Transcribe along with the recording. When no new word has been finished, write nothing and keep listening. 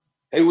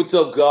Hey, what's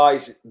up,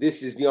 guys?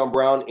 This is Dion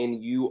Brown,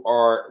 and you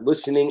are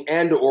listening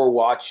and/or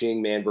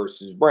watching Man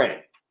versus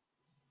Brand.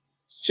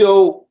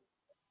 So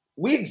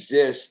we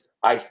exist,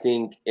 I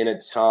think, in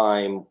a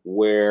time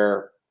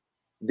where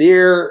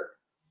there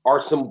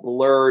are some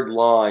blurred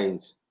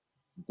lines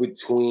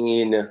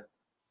between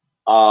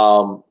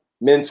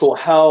mental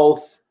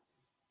health,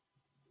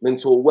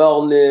 mental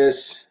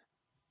wellness,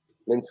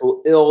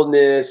 mental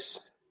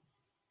illness,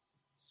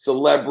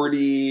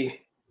 celebrity,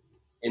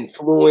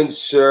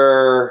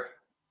 influencer,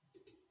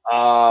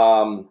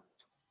 um,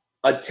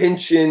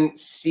 attention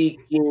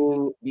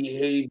seeking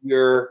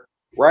behavior,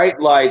 right?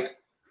 Like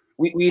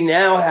we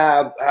now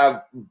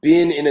have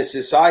been in a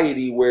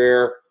society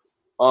where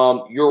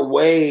your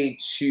way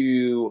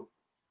to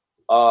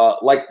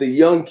like the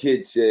young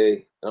kids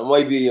say, and I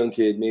might be a young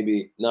kid,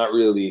 maybe not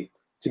really,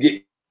 to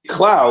get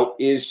clout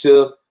is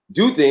to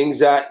do things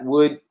that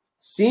would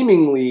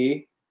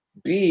seemingly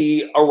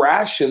be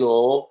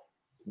irrational,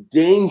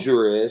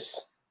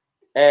 dangerous,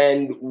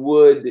 and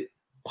would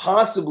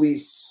possibly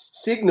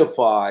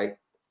signify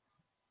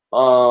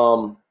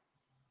um,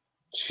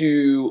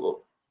 to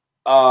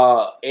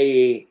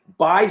a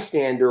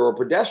bystander or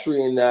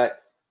pedestrian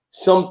that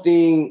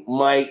something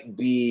might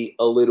be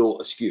a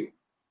little askew.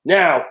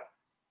 Now,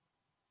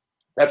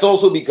 that's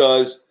also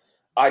because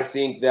I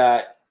think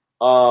that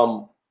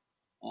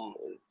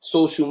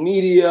social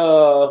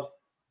media,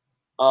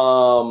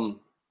 um,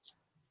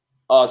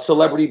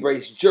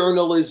 celebrity-based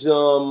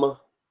journalism,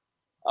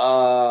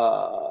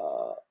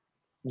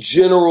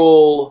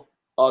 general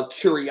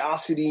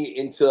curiosity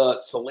into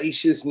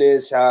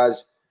salaciousness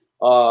has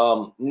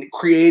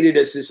created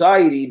a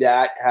society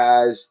that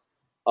has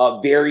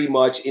very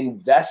much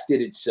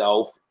invested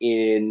itself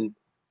in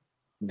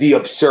the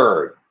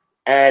absurd,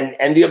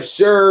 and the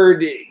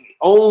absurd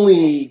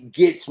only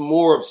gets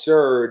more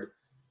absurd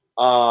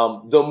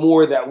the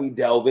more that we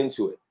delve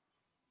into it.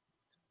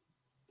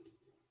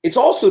 It's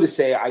also to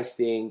say, I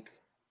think,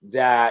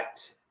 that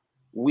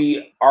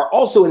we are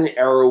also in an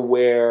era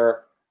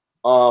where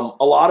a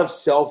lot of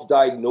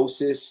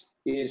self-diagnosis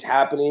is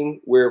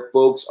happening, where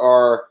folks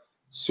are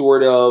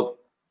sort of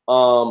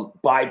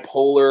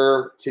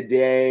bipolar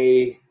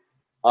today,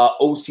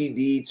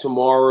 OCD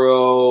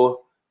tomorrow.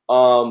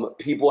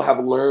 People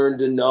have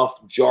learned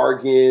enough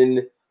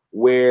jargon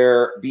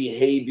where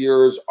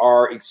behaviors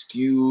are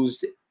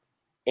excused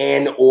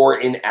and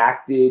or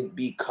enacted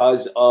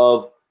because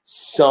of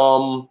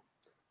some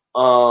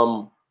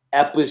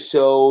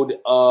episode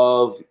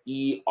of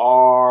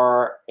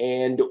ER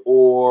and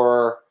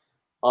or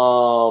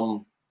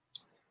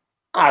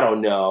I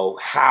don't know,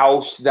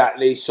 House that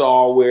they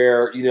saw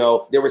where,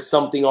 there was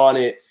something on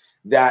it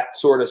that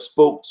sort of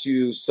spoke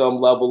to some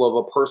level of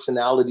a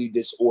personality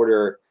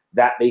disorder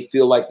that they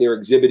feel like they're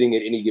exhibiting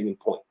at any given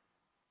point.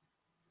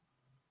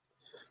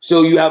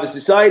 So you have a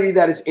society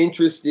that is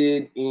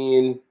interested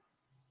in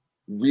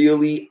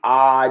really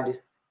odd,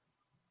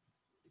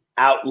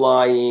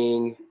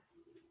 outlying,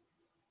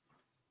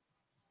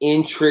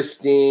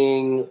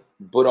 interesting,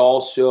 but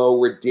also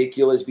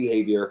ridiculous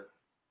behavior.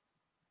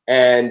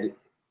 And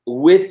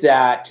with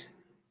that,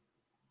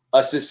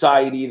 a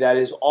society that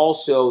is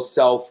also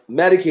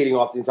self-medicating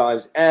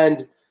oftentimes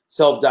and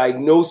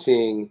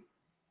self-diagnosing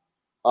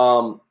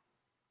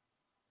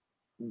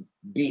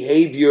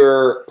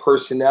behavior,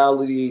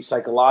 personality,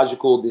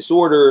 psychological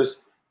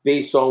disorders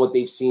based on what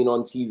they've seen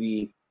on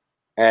TV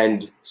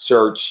and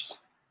searched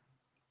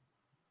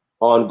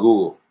on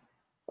Google,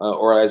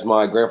 or as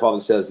my grandfather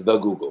says, the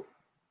Google.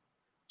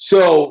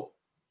 So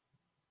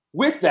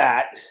with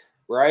that,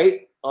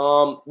 right,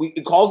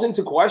 it calls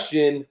into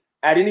question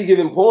at any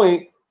given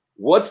point,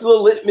 what's the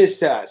litmus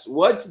test?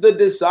 What's the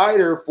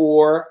decider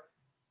for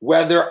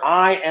whether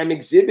I am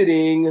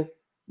exhibiting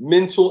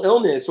mental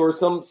illness or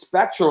some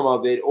spectrum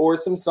of it or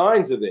some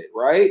signs of it,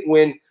 right?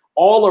 When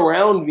all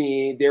around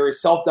me, there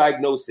is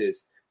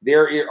self-diagnosis.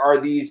 There are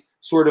these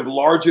sort of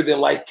larger than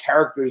life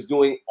characters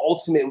doing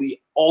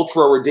ultimately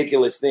ultra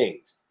ridiculous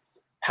things.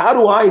 How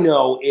do I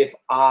know if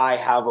I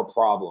have a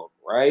problem,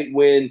 right?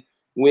 When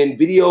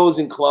videos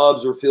and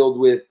clubs are filled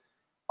with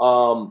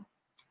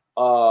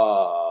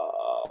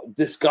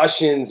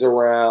discussions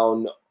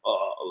around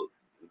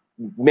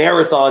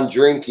marathon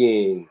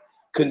drinking,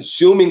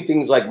 consuming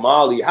things like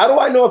Molly, how do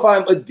I know if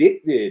I'm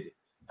addicted?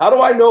 How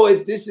do I know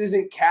if this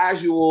isn't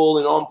casual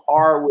and on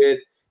par with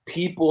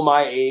people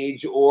my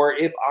age, or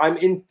if I'm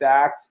in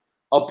fact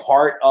a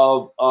part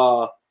of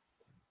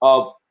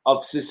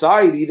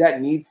society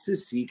that needs to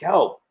seek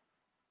help?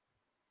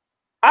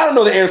 I don't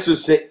know the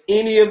answers to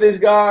any of this,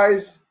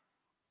 guys.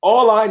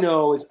 All I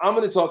know is I'm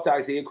going to talk to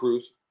Isaiah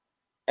Cruz,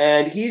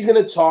 and he's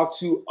going to talk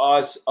to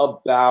us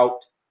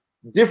about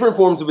different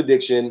forms of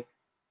addiction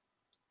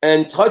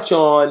and touch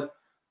on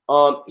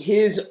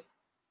his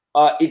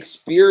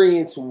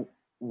experience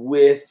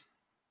with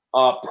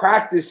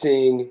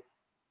practicing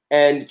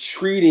and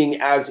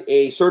treating as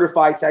a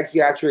certified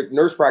psychiatric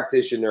nurse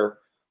practitioner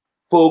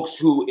folks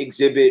who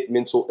exhibit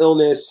mental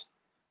illness,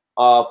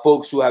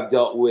 folks who have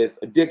dealt with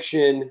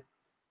addiction,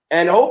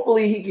 and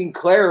hopefully he can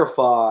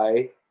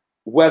clarify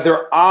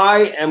whether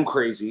I am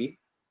crazy,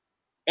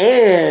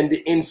 and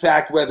in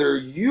fact, whether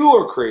you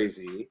are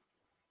crazy,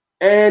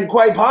 and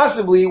quite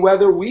possibly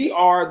whether we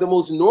are the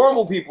most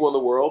normal people in the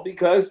world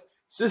because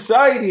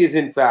society is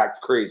in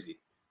fact crazy.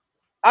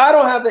 I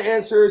don't have the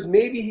answers.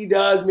 Maybe he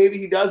does, maybe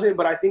he doesn't,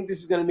 but I think this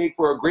is going to make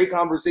for a great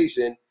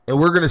conversation. And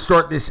we're going to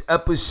start this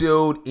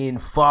episode in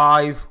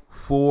 5,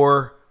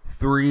 4,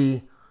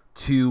 3,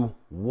 2,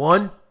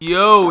 1.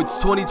 Yo, it's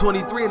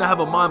 2023 and I have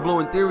a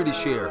mind-blowing theory to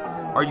share.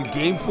 Are you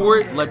game for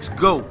it? Let's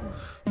go.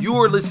 You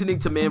are listening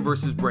to Man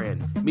vs.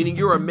 Brand, meaning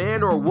you're a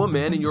man or a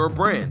woman and you're a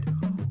brand.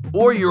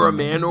 Or you're a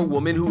man or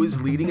woman who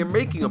is leading and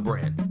making a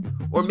brand.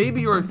 Or maybe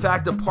you're in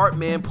fact a part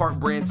man, part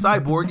brand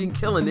cyborg and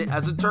killing it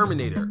as a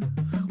Terminator.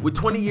 With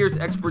 20 years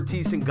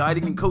expertise in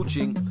guiding and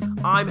coaching,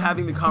 I'm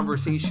having the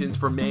conversations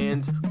for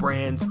mans,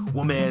 brands,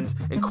 womans,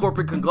 and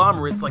corporate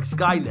conglomerates like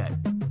Skynet.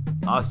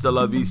 Hasta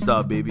la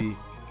vista, baby.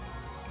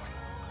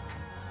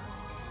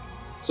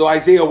 So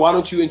Isaiah, why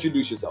don't you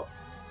introduce yourself?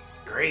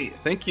 Great,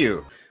 thank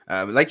you.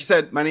 Like you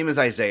said, my name is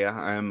Isaiah.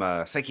 I'm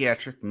a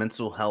psychiatric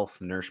mental health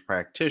nurse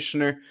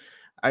practitioner.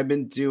 I've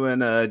been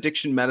doing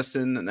addiction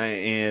medicine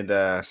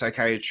and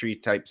psychiatry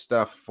type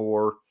stuff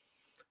for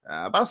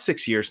about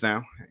 6 years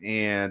now,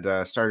 and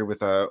started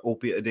with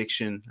opiate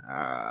addiction,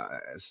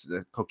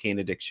 cocaine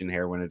addiction,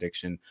 heroin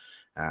addiction,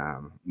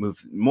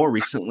 moved more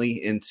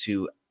recently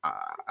into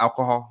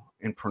alcohol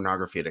and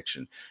pornography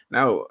addiction.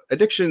 Now,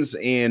 addictions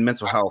and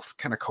mental health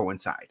kind of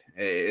coincide.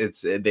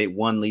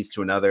 One leads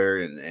to another,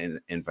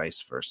 and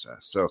vice versa.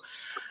 So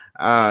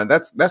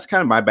that's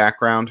kind of my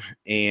background.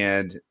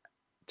 And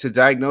to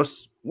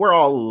diagnose, we're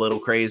all a little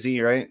crazy,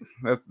 right?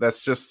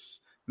 That's just.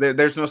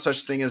 There's no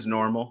such thing as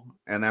normal,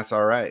 and that's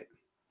all right.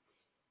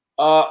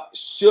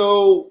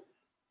 So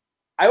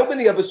I opened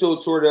the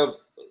episode sort of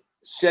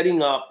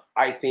setting up,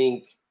 I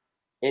think,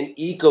 an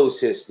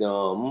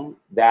ecosystem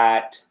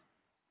that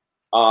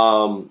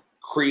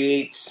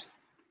creates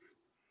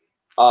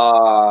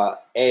an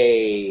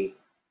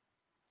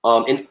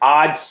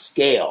odd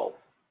scale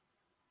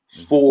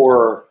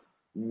for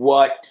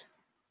what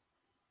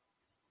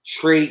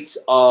traits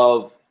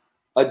of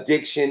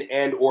addiction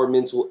and or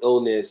mental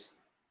illness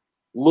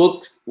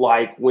look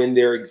like when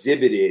they're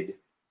exhibited,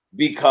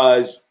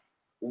 because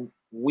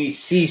we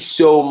see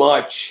so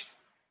much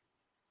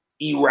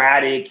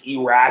erratic,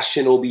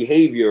 irrational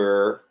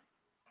behavior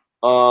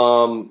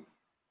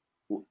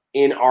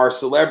in our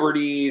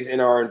celebrities, in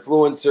our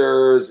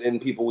influencers, in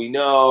people we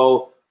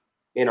know,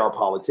 in our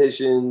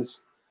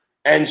politicians.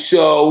 And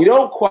so we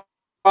don't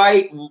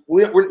quite,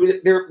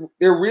 there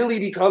really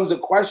becomes a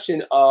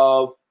question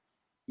of,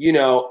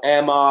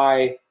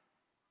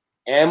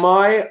 am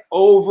I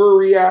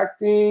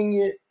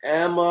overreacting?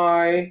 Am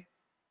I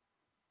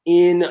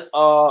in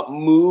a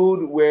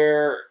mood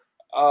where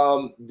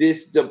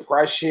this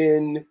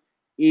depression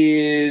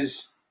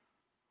is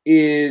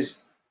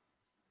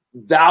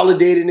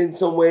validated in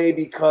some way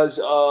because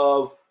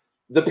of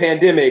the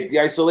pandemic, the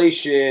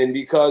isolation,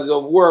 because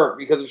of work,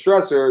 because of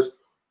stressors?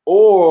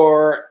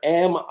 Or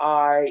am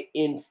I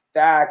in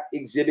fact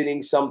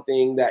exhibiting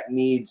something that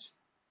needs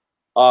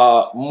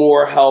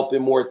more help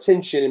and more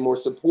attention and more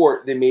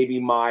support than maybe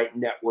my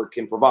network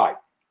can provide?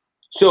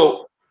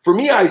 So for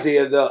me,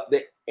 Isaiah,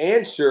 the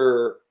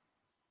answer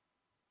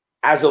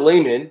as a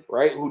layman,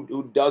 right,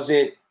 who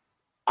doesn't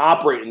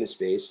operate in the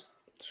space,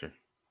 sure,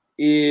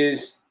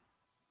 is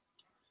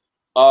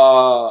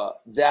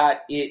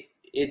that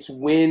it's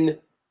when,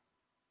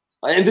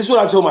 and this is what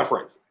I've told my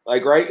friends,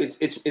 like, right,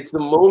 it's the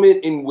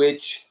moment in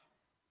which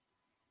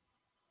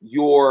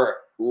your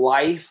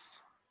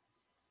life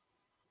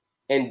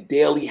and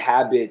daily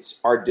habits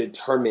are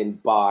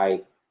determined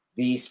by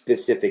these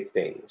specific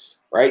things,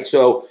 right?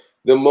 So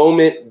the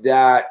moment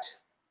that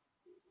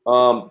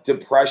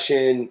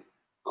depression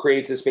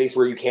creates a space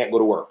where you can't go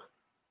to work,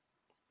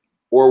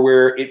 or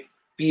where it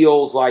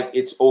feels like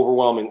it's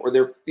overwhelming, or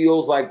there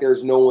feels like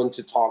there's no one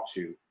to talk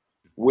to,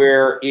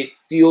 where it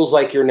feels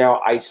like you're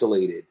now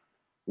isolated,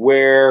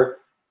 where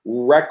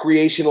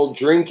recreational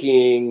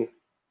drinking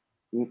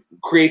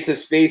creates a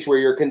space where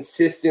you're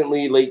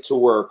consistently late to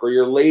work, or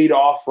you're laid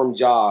off from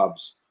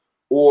jobs,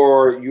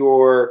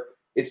 or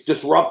it's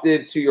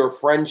disruptive to your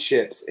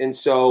friendships. And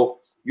so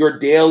your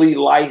daily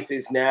life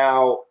is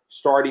now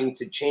starting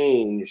to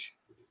change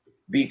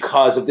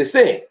because of this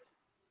thing.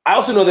 I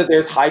also know that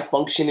there's high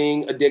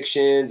functioning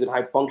addictions and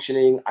high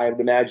functioning, I would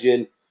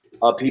imagine,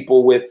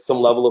 people with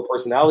some level of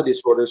personality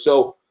disorder.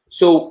 So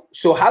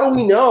how do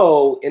we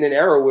know in an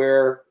era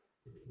where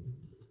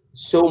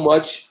so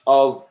much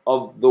of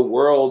the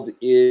world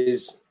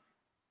is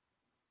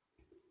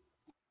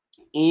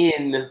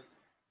in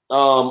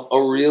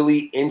a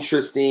really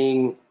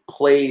interesting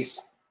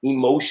place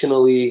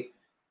emotionally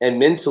and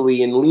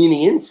mentally, and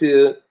leaning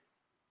into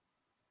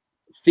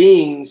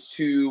things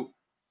to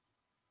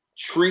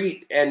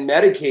treat and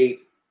medicate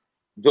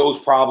those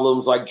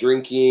problems like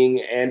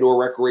drinking and or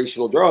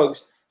recreational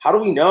drugs? How do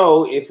we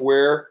know if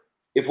we're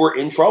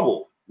in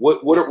trouble?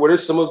 What are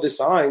some of the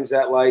signs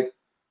that like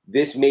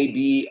this may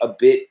be a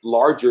bit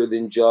larger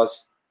than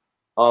just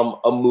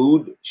a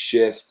mood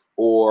shift,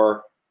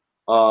 or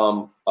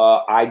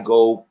I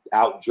go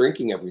out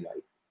drinking every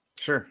night.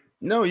 Sure.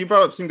 No, you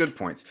brought up some good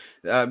points,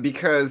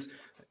 because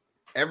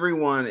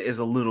everyone is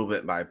a little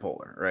bit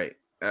bipolar, right?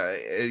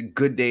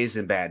 Good days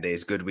and bad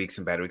days, good weeks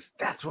and bad weeks.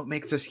 That's what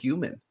makes us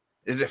human.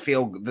 To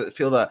feel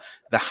the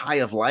high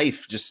of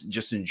life,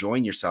 just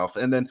enjoying yourself,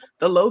 and then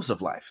the lows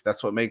of life.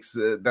 That's what makes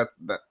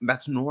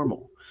that's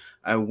normal.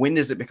 When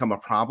does it become a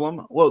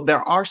problem? Well,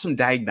 there are some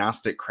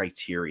diagnostic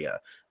criteria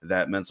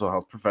that mental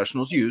health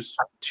professionals use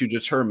to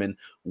determine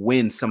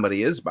when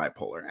somebody is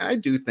bipolar. And I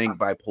do think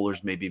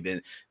bipolar's maybe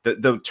been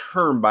the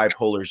term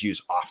bipolar is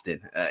used often,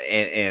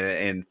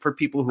 and for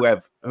people who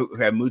have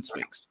mood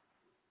swings,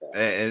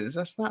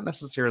 that's not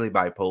necessarily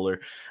bipolar.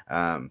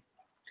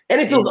 And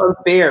it feels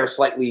unfair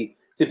slightly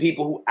to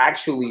people who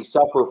actually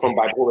suffer from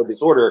bipolar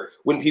disorder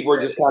when people are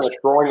just kind of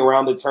throwing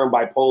around the term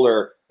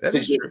bipolar to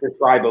just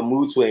describe a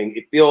mood swing.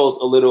 It feels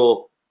a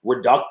little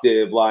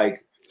reductive,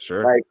 like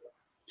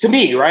to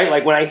me, right?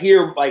 Like when I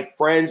hear like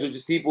friends or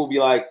just people be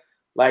like,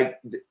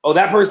 oh,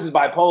 that person's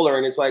bipolar,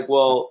 and it's like,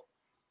 well,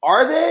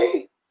 are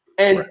they?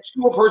 And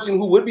to a person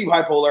who would be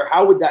bipolar,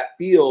 how would that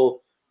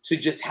feel to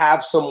just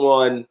have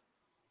someone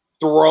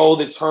throw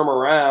the term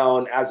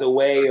around as a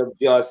way of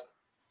just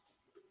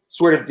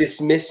sort of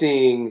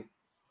dismissing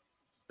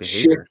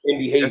shift in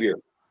behavior?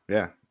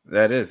 Yeah,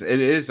 that is.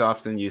 It is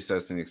often used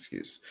as an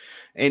excuse.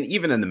 And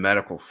even in the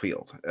medical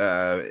field,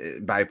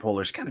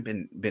 bipolar's kind of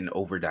been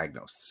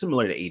overdiagnosed,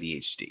 similar to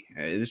ADHD.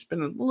 There's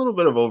been a little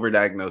bit of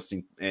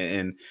overdiagnosing,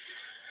 and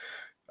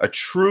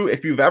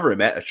if you've ever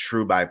met a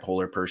true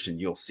bipolar person,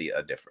 you'll see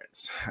a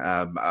difference.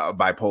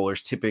 Bipolar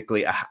is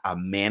typically a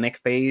manic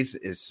phase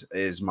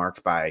is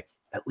marked by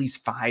at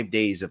least 5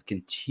 days of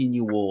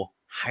continual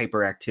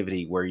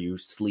hyperactivity where you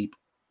sleep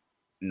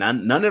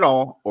none at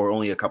all, or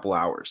only a couple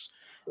hours,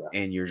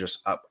 and you're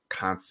just up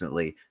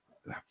constantly,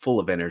 full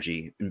of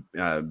energy,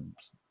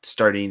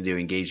 starting to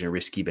engage in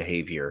risky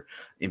behavior,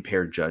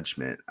 impaired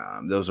judgment.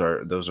 Those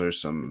are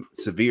some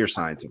severe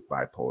signs of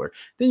bipolar.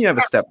 Then you have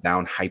a step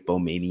down,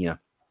 hypomania,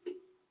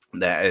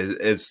 that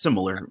is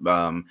similar.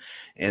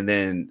 And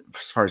then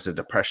as far as the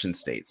depression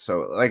state,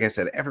 so like I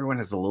said, everyone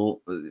has a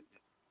little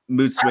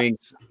mood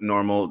swings,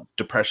 normal.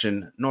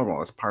 Depression, normal.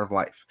 It's part of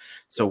life.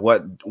 So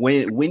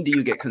when do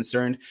you get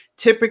concerned?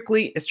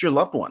 Typically, it's your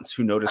loved ones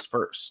who notice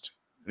first,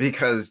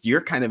 because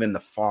you're kind of in the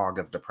fog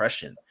of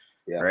depression,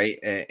 right?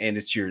 And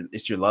it's your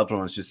loved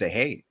ones who say,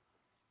 "Hey,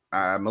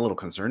 I'm a little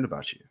concerned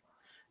about you."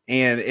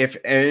 And if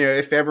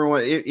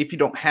you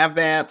don't have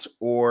that,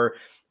 or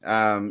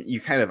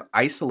you kind of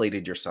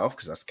isolated yourself,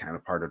 because that's kind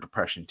of part of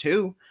depression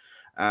too,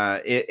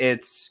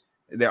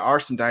 there are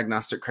some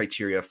diagnostic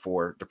criteria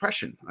for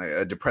depression.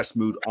 A depressed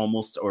mood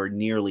almost or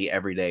nearly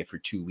every day for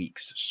 2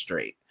 weeks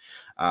straight.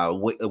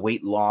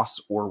 Weight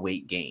loss or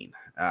weight gain.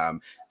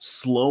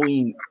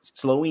 Slowing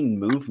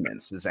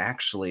movements is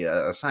actually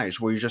a sign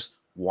where you're just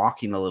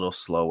walking a little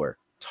slower,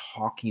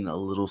 talking a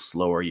little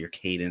slower, your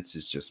cadence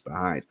is just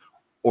behind.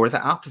 Or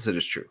the opposite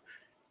is true.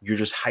 You're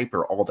just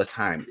hyper all the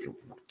time,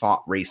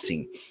 thought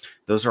racing.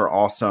 Those are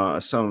also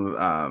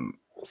some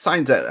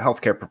signs that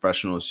healthcare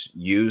professionals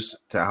use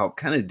to help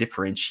kind of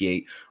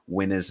differentiate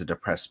when is a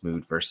depressed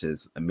mood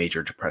versus a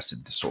major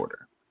depressive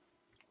disorder.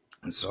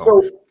 And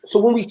so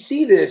when we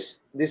see this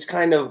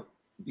kind of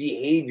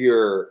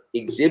behavior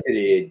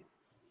exhibited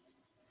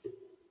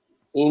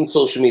in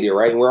social media,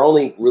 right? And we're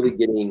only really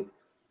getting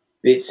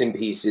bits and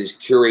pieces,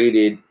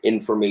 curated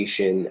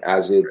information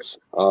as it's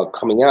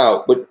coming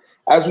out. But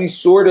as we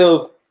sort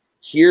of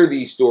hear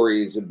these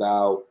stories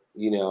about,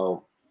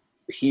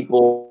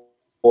 people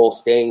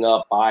staying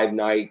up 5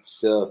 nights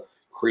to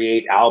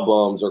create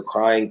albums, or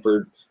crying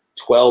for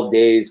 12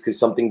 days because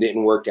something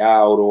didn't work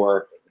out,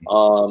 or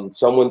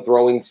someone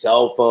throwing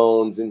cell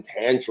phones and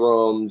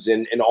tantrums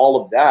and all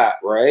of that,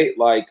 right?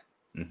 Like,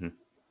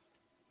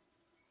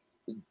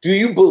 do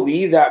you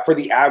believe that for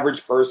the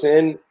average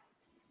person,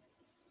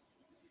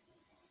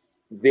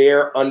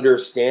 their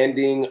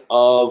understanding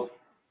of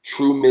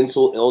true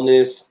mental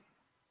illness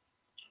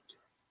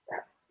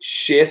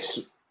shifts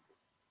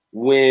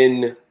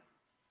when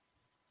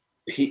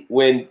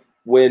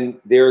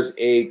there's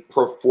a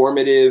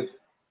performative,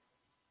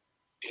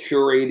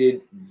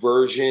 curated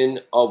version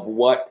of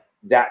what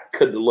that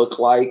could look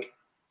like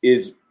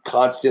is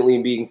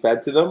constantly being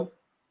fed to them?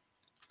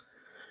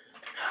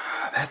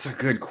 That's a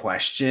good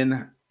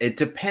question. It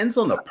depends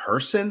on the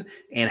person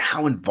and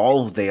how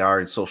involved they are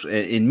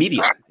in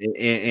media,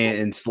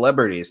 in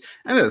celebrities.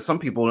 I know some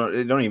people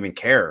don't even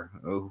care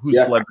who's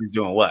celebrities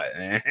doing what.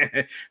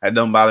 That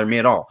don't bother me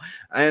at all.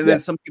 And then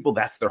some people,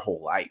 that's their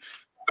whole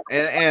life.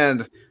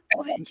 And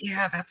well, then,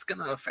 that's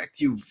going to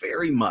affect you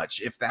very much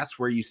if that's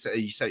where you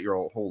set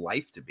your whole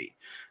life to be.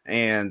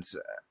 And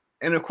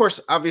of course,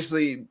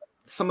 obviously,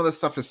 some of the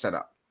stuff is set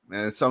up,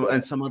 and some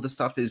of the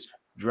stuff is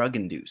drug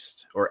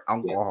induced or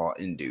alcohol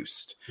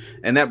induced,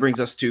 and that brings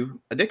us to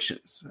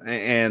addictions.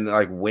 And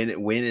like, when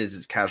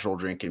is casual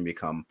drinking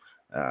become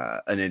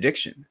an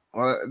addiction?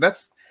 Well,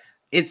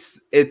 it's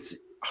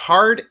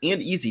hard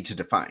and easy to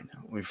define.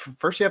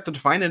 First, you have to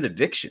define an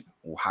addiction.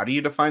 How do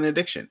you define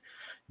addiction?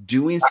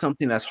 Doing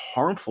something that's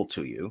harmful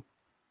to you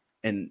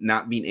and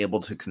not being able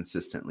to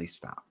consistently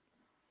stop.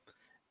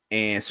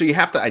 And so you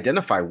have to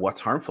identify what's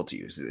harmful to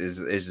you.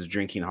 Is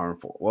drinking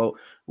harmful? Well,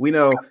 we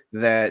know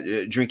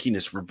that drinking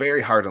is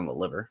very hard on the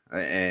liver,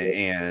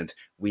 and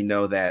we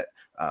know that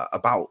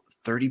about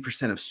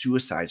 30% of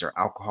suicides are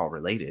alcohol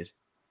related.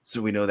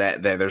 So we know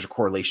that there's a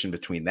correlation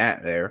between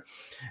that there,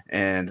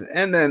 and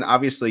then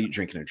obviously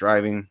drinking and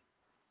driving,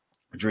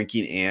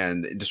 drinking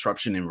and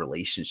disruption in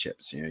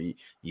relationships.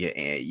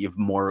 You're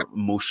more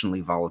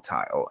emotionally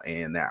volatile,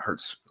 and that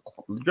hurts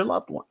your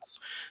loved ones.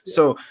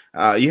 So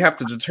you have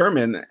to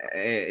determine,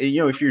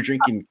 if you're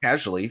drinking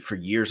casually for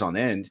years on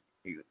end,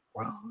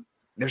 well,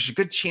 there's a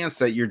good chance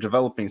that you're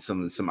developing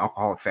some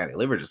alcoholic fatty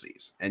liver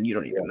disease, and you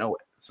don't even know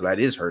it. So that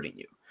is hurting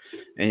you.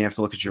 And you have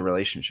to look at your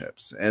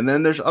relationships. And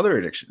then there's other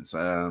addictions,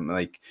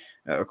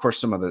 of course,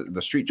 some of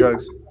the street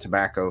drugs,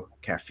 tobacco,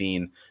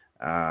 caffeine,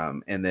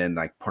 and then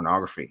like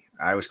pornography.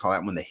 I always call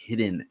that one the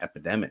hidden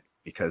epidemic,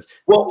 because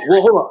well,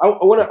 hold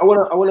on. I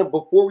want to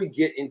before we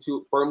get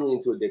firmly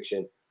into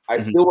addiction, I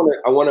still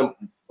want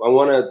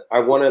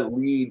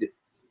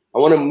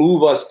to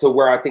move us to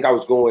where I think I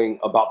was going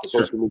about the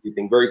social media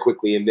thing very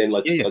quickly, and then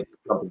let's jump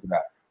into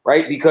that,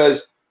 right?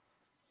 Because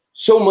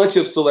so much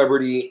of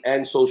celebrity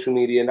and social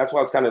media, and that's why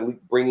I was kind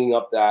of bringing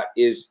up that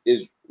is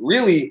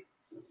really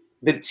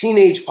the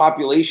teenage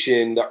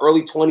population, the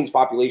early 20s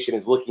population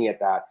is looking at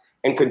that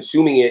and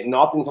consuming it, and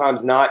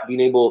oftentimes not being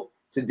able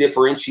to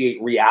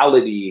differentiate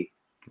reality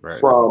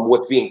from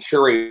what's being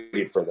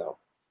curated for them,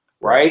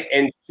 right?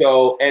 And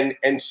so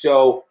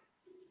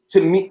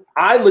to me,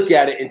 I look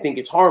at it and think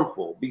it's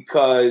harmful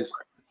because,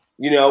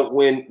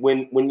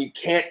 when you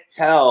can't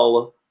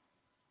tell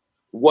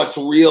what's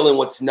real and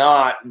what's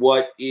not,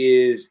 what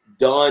is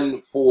done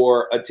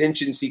for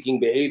attention-seeking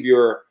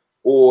behavior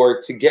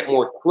or to get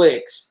more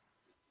clicks,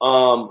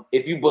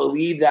 if you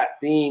believe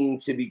that thing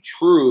to be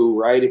true,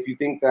 right? If you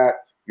think that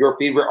your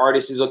favorite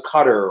artist is a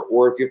cutter,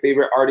 or if your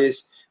favorite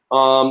artist,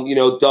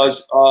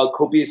 does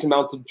copious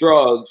amounts of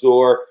drugs,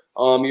 or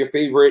your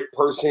favorite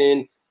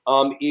person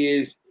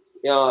is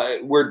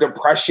where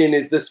depression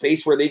is the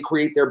space where they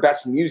create their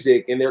best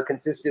music and they're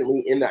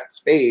consistently in that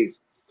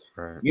space,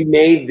 you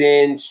may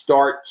then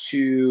start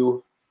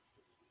to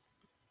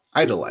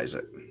idolize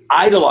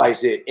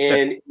it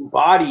and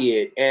embody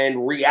it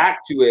and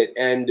react to it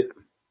and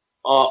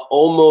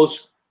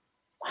almost,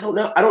 I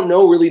don't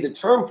know really the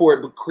term for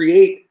it, but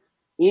create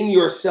in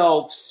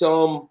yourself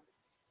some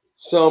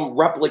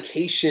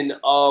replication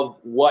of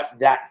what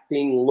that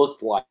thing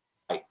looked like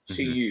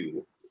to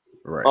you,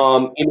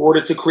 in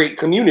order to create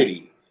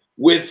community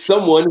with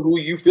someone who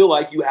you feel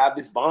like you have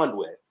this bond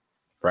with.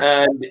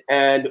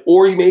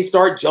 Or you may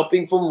start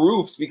jumping from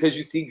roofs because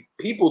you see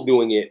people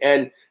doing it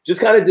and just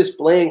kind of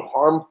displaying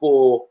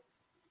harmful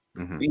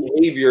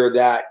behavior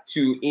that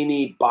to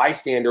any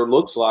bystander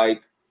looks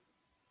like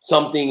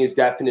something is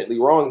definitely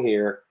wrong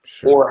here,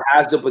 or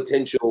has the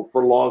potential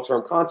for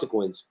long-term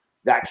consequence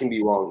that can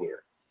be wrong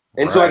here.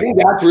 And so I think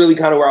that's really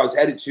kind of where I was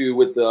headed to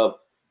with the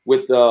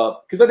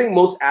because I think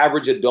most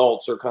average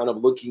adults are kind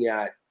of looking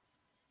at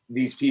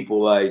these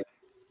people like,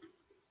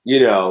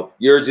 you're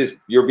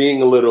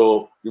being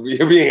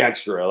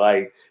extra,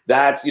 like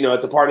that's,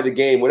 it's a part of the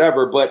game,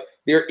 whatever. But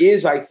there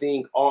is, I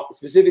think,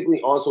 specifically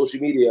on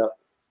social media,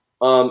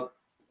 and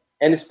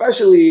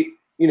especially,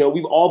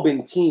 we've all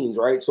been teens,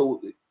 right?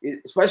 So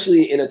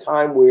especially in a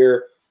time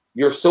where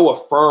you're so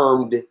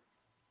affirmed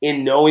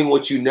in knowing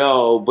what you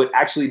know, but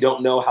actually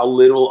don't know how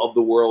little of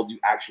the world you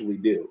actually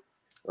do,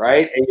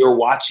 right? And you're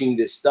watching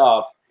this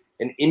stuff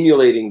and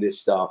emulating this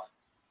stuff.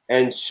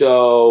 And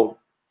so,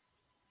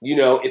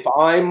 if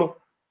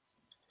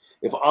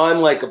I'm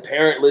like a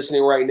parent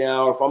listening right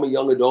now, or if I'm a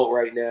young adult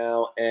right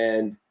now,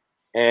 and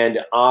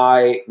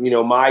I,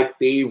 my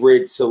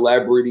favorite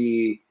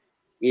celebrity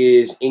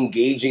is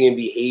engaging in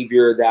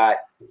behavior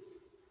that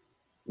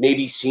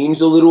maybe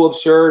seems a little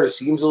absurd, or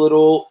seems a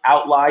little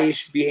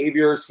outlierish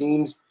behavior,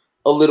 seems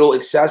a little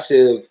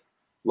excessive,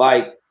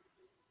 like,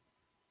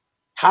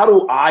 how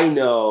do I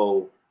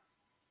know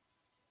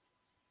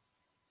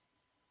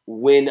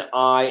when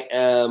I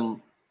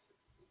am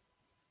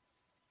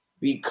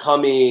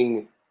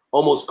becoming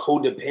almost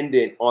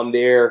codependent on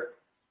their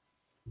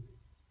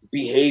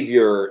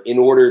behavior in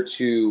order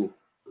to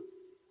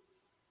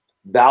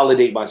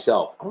validate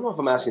myself? I don't know if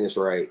I'm asking this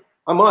right.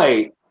 I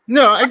might.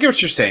 No, I get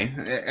what you're saying.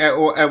 At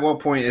what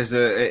point is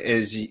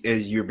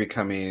you're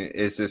becoming,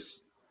 is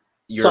this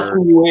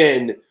sucking you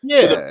in to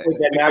the point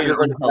that now you're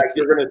going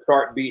to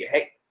start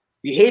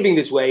behaving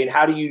this way? And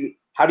how do you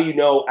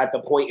know at the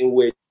point in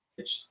which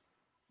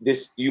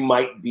you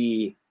might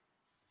be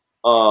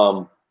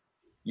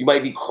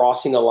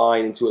crossing a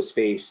line into a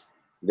space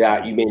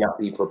that you may not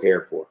be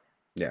prepared for?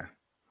 Yeah.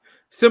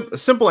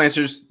 Simple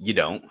answers, you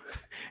don't.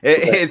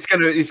 Okay.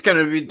 It's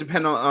gonna be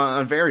depend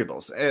on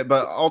variables,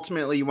 but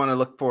ultimately you want to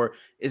look for,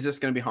 is this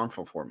going to be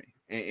harmful for me,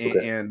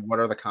 Okay. and what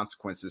are the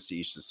consequences to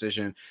each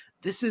decision.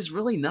 This is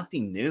really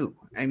nothing new.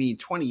 I mean,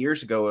 20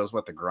 years ago it was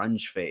what, the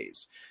grunge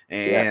phase,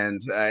 Yeah.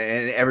 and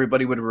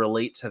everybody would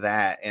relate to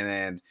that, and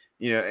then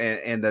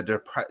and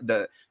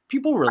the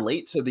people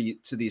relate to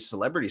these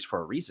celebrities for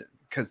a reason,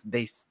 because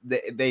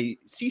they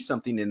see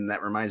something in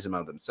that reminds them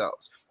of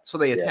themselves, so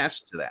they Yeah.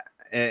 attach to that,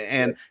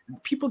 and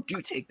people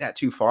do take that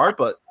too far,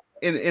 but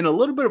in a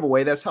little bit of a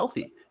way that's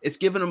healthy. It's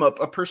giving them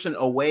a person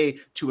a way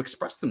to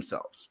express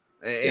themselves.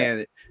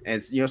 Yeah.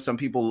 And some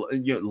people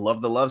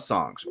love the love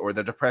songs, or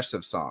the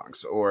depressive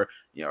songs, or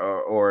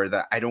or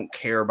the I don't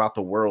care about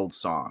the world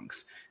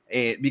songs,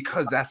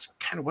 because that's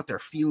kind of what they're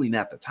feeling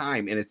at the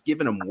time, and it's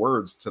giving them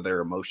words to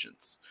their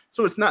emotions.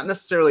 So it's not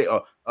necessarily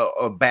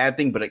a bad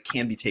thing, but it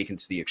can be taken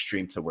to the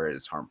extreme to where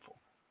it's harmful.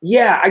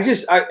 Yeah,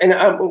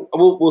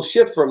 we'll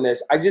shift from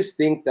this. I just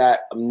think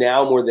that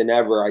now more than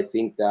ever, I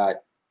think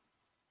that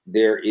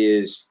there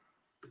is,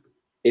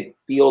 it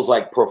feels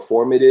like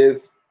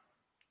performative,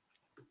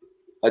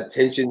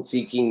 attention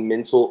seeking,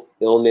 mental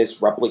illness,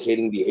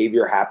 replicating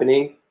behavior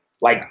happening.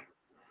 Like Yeah.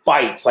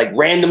 fights, like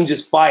random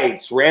just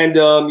fights,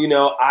 random,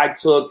 I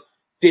took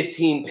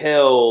 15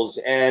 pills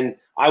and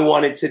I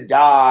wanted to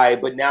die,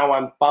 but now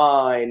I'm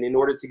fine in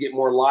order to get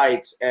more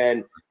likes.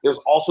 And there's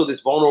also this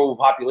vulnerable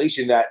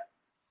population that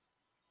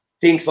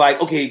thinks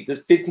like, okay,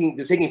 this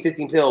taking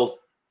 15 pills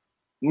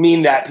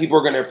mean that people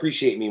are going to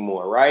appreciate me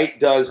more, right?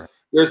 Right.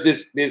 There's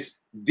this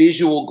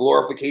visual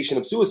glorification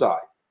of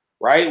suicide,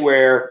 right?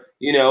 Where,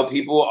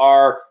 people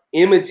are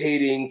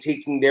imitating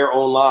taking their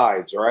own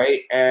lives,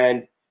 right?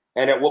 And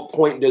at what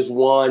point does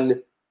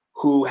one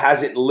who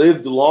hasn't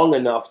lived long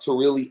enough to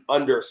really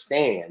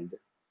understand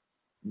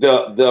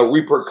the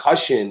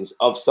repercussions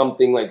of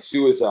something like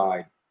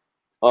suicide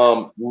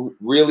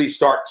really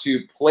start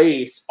to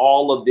place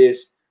all of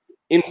this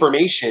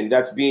information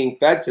that's being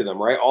fed to them,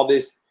 right? All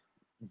this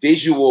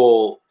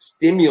visual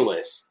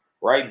stimulus,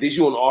 right?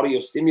 Visual and audio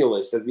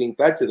stimulus that's being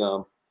fed to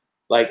them.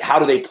 Like, how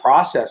do they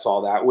process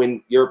all that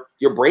when your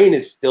brain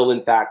is still,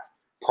 in fact,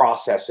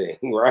 processing,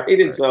 right?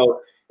 And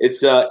so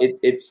it's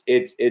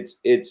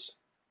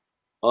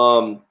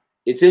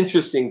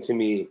interesting to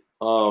me,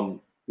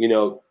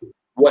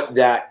 what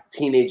that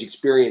teenage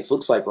experience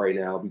looks like right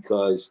now,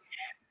 because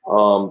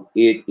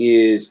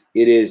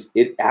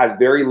it has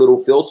very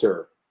little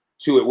filter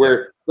to it. Yeah.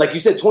 Where, like you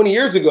said, 20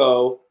 years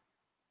ago,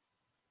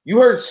 you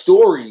heard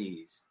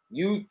stories,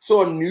 you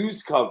saw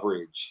news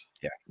coverage,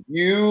 Yeah.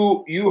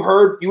 you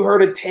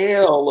heard a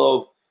tale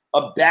of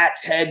a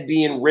bat's head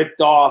being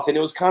ripped off, and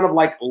it was kind of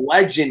like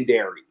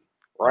legendary,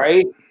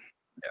 right?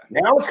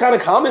 Now it's kind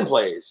of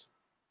commonplace.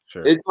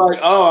 Sure. It's like,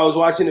 oh, I was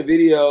watching a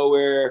video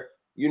where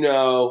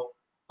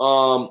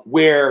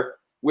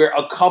where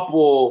a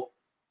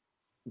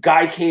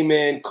guy came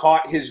in,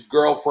 caught his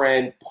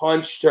girlfriend,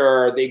 punched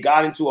her, they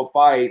got into a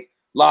fight,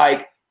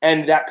 like,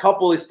 and that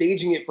couple is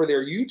staging it for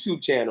their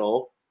YouTube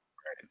channel,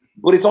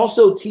 but it's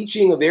also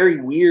teaching a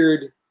very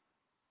weird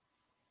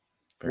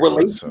Very much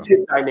so.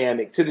 relationship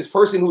dynamic to this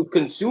person who's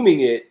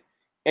consuming it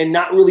and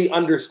not really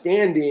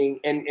understanding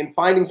and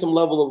finding some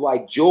level of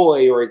like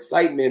joy or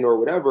excitement or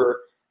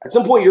whatever. At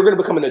some point, you're going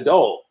to become an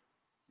adult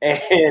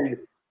and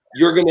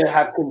you're going to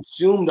have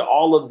consumed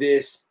all of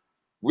this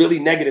really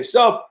negative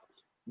stuff,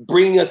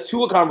 bringing us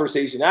to a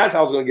conversation. That's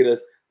how it's going to get us,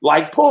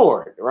 like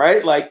porn,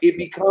 right? Like, it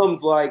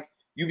becomes like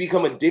you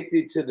become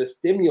addicted to the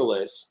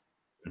stimulus,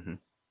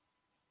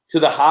 to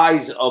the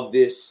highs of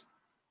this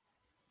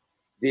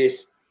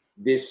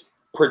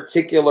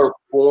particular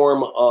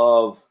form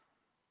of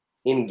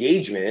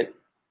engagement,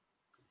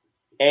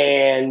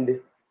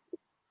 and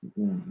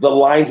the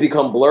lines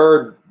become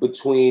blurred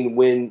between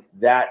when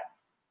that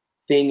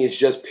thing is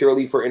just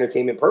purely for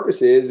entertainment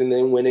purposes and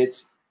then when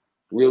it's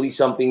really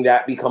something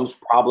that becomes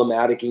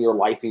problematic in your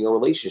life and your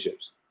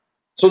relationships.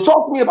 So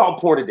talk to me about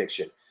porn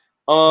addiction.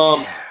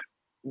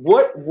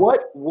 What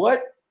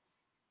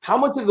how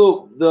much of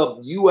the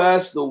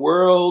US, the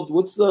world,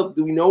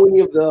 do we know any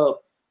of the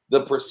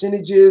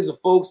percentages of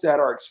folks that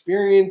are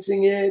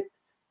experiencing it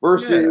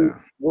versus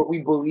what we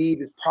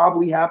believe is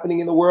probably happening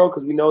in the world?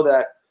 Because we know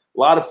that a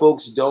lot of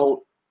folks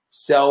don't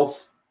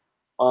self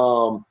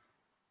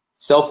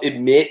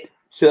admit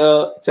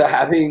to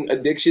having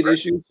addiction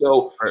issues.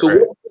 So what's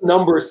the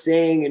number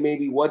saying, and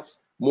maybe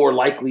what's more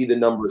likely the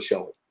number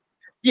showing?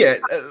 Yeah,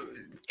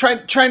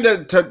 trying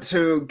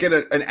to get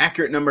an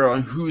accurate number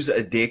on who's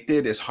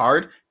addicted is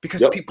hard,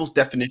 because people's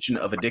definition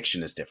of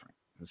addiction is different.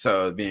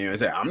 So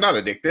say, I'm not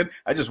addicted,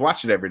 I just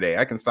watch it every day,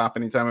 I can stop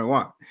anytime I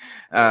want.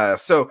 But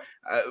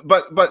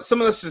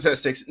some of the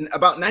statistics,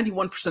 about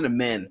 91% of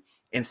men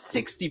and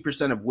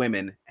 60% of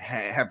women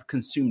have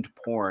consumed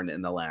porn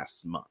in the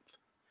last month.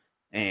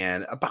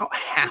 And about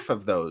half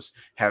of those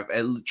have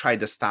tried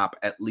to stop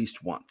at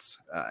least once,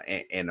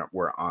 and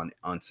were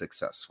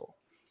unsuccessful.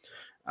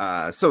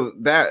 So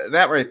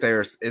that right there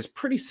is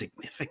pretty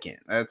significant.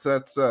 That's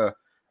 9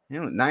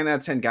 out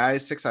of 10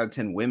 guys, 6 out of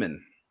 10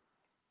 women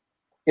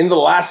in the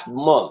last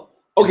month.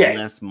 in the Okay.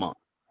 last month?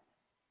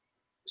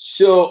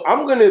 So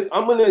I'm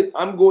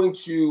going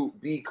to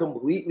be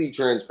completely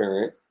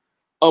transparent.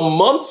 A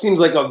month seems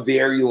like a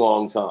very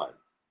long time.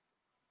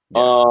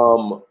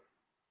 Yeah.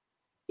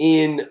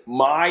 In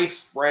my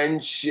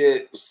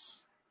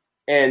friendships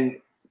and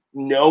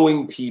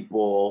knowing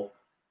people,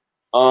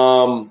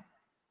 I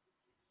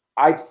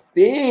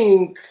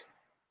think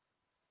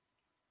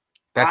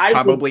That's I would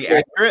probably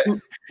say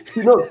accurate.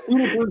 2 to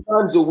 3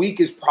 times a week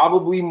is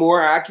probably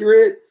more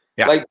accurate.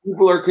 Yeah. Like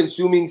people are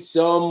consuming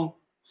some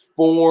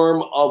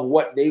form of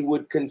what they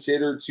would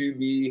consider to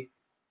be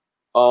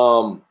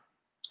um,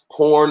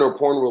 porn or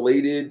porn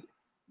related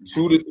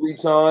 2 to 3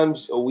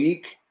 times a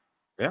week.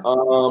 Yeah.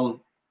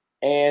 Um,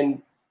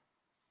 and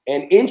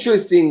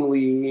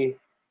interestingly,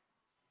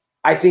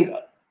 I think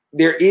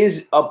there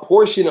is a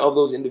portion of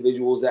those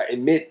individuals that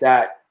admit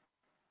that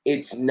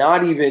it's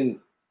not even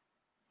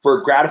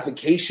for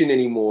gratification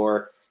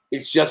anymore.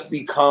 It's just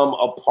become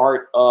a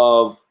part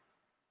of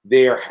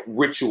their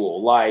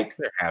ritual. Like,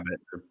 Their habit.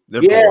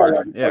 They're yeah, bored.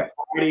 like Yeah.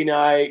 Friday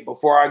night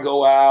before I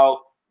go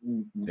out,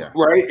 Yeah.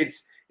 right?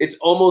 It's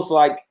almost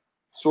like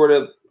sort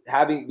of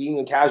being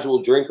a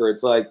casual drinker.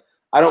 It's like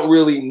I don't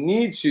really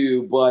need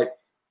to, but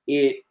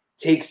it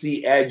takes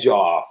the edge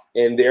off,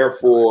 and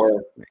therefore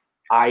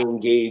I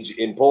engage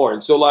in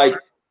porn. So like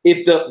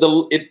if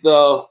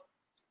the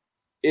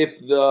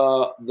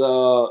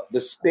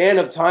span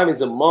of time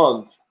is a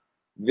month,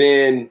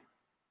 then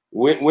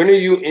when are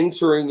you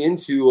entering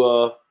into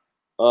a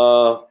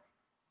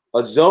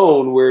a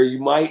zone where you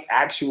might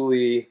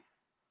actually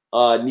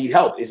need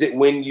help? Is it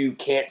when you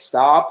can't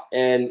stop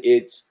and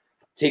it's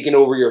taking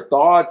over your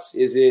thoughts?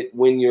 Is it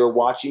when you're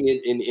watching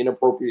it in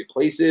inappropriate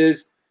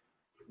places?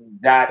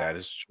 That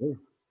is true.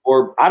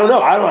 Or I don't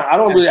know. I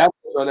don't Yeah. really have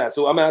on that.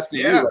 So I'm asking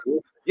Yeah.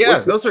 you. Yeah,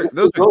 What's those are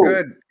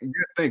good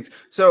things.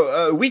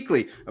 So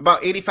weekly,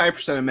 about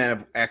 85% of men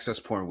have access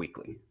porn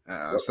weekly.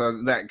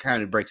 So that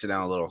kind of breaks it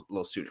down a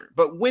little sooner.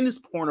 But when is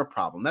porn a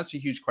problem? That's a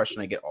huge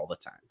question I get all the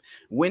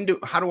time.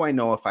 How do I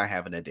know if I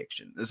have an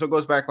addiction? And so it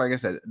goes back, like I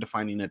said,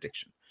 defining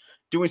addiction.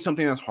 Doing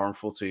something that's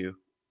harmful to you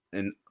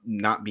and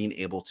not being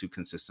able to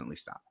consistently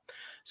stop.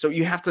 So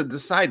you have to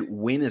decide,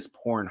 when is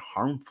porn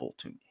harmful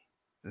to me?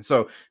 And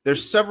so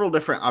there's several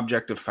different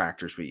objective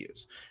factors we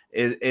use.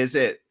 Is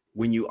it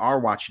when you are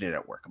watching it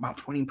at work? About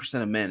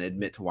 20% of men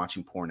admit to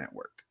watching porn at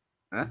work.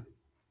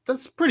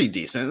 That's pretty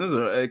decent.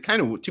 That's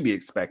kind of to be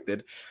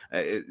expected.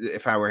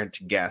 If I were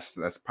to guess,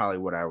 that's probably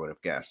what I would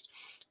have guessed.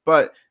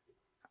 But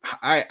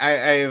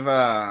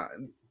I've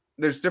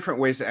there's different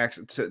ways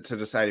to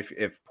decide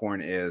if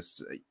porn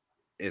is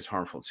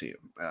harmful to you.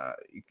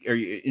 Or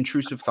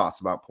intrusive thoughts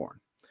about porn.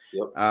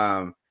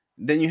 Yep.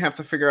 Then you have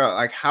to figure out,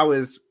 like, how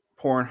is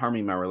porn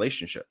harming my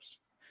relationships?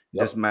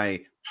 Yep. Does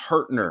my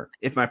partner,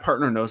 if my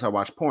partner knows I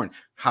watch porn,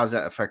 how does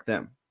that affect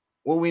them?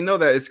 Well, we know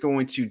that it's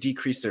going to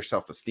decrease their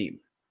self-esteem.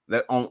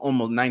 That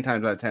almost 9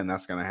 times out of 10,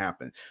 that's going to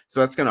happen. So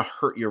that's going to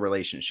hurt your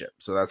relationship.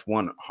 So that's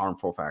one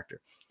harmful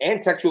factor.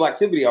 And sexual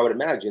activity, I would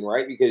imagine,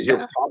 right? Because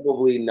you're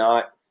probably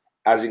not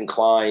as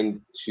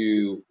inclined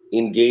to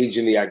engage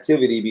in the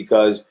activity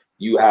because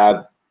you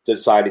have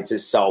decided to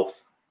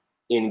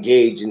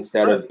self-engage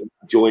instead of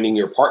joining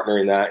your partner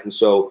in that. And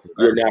so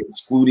you're now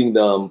excluding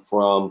them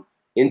from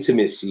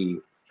intimacy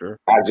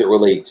as it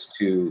relates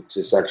to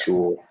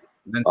sexual.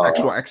 Then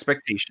sexual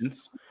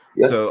expectations.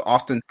 Yeah. So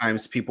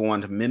oftentimes people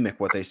want to mimic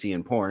what they see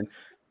in porn,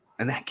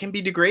 and that can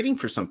be degrading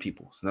for some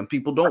people. Some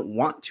people don't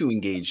want to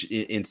engage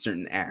in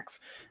certain acts,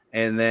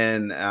 and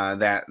then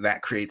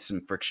that creates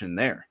some friction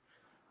there.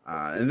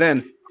 And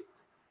then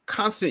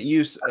constant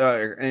use,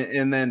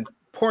 and then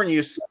porn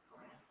use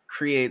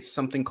creates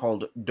something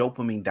called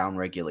dopamine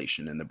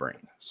downregulation in the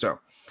brain. So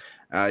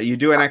you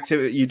do an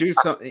activity, you do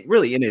something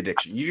really in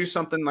addiction. You do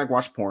something like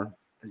watch porn,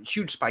 a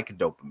huge spike of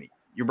dopamine.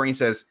 Your brain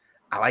says,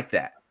 "I like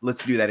that.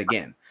 Let's do that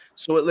again."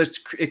 So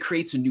it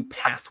creates a new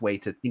pathway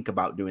to think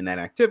about doing that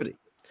activity.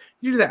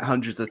 You do that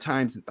hundreds of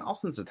times and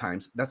thousands of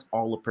times. That's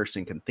all a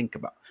person can think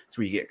about.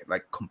 So you get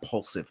like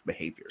compulsive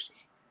behaviors.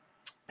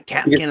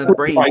 CAT scan of the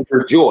brain. Find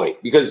your joy,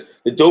 because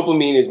the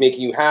dopamine is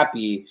making you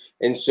happy,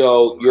 and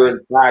so you're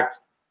in fact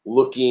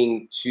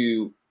looking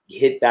to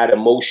hit that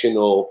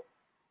emotional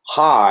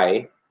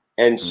high,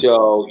 and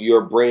so your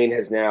brain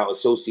has now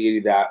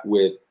associated that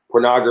with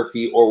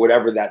pornography or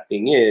whatever that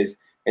thing is,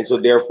 and so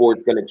therefore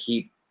it's going to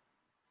keep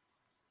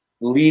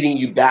leading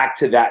you back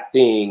to that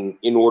thing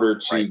in order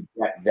to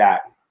get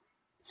that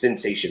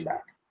sensation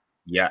back.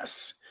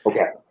 Yes.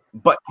 Okay.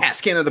 But CAT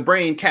scan of the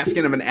brain, CAT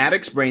scan of an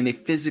addict's brain, they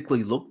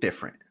physically look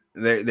different.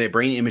 They're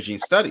brain imaging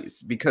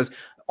studies, because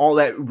all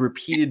that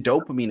repeated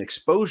dopamine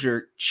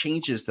exposure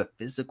changes the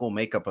physical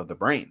makeup of the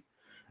brain,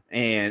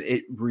 and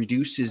it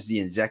reduces the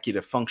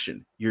executive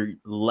function. You're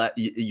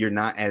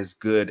not as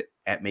good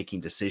at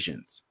making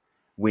decisions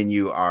when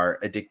you are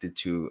addicted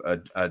to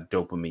a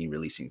dopamine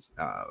releasing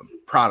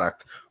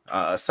product,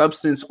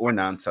 substance or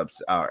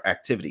non-substance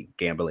activity,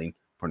 gambling,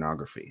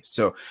 pornography.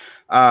 So,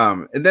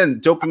 and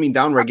then dopamine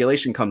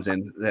downregulation comes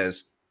in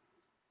as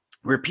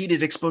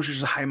repeated exposure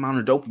to a high amount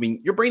of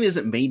dopamine. Your brain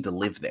isn't made to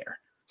live there.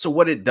 So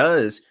what it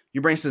does,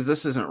 Your brain says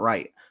this isn't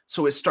right.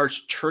 So it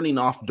starts turning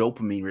off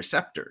dopamine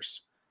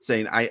receptors,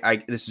 saying,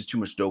 I this is too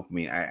much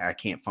dopamine. I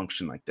can't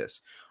function like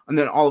this. And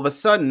then all of a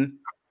sudden,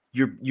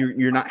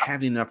 you're not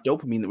having enough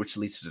dopamine, which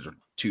leads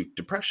to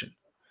depression.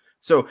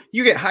 So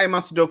you get high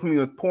amounts of dopamine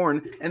with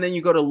porn, and then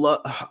you go to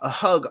a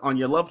hug on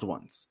your loved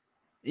ones,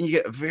 and you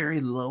get very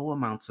low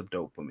amounts of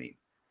dopamine.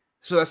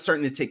 So that's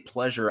starting to take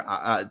pleasure,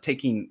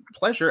 taking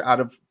pleasure out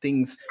of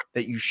things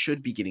that you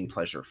should be getting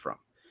pleasure from.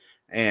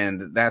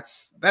 And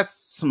that's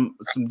some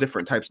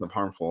different types of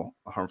harmful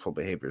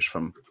behaviors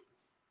from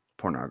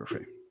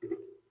pornography.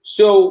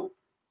 So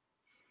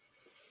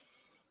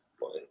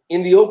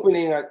in the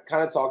opening, I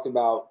kind of talked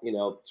about,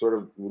 sort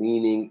of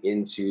leaning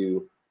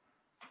into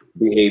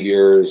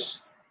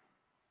behaviors,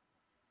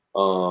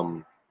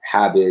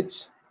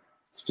 habits,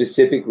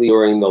 specifically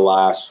during the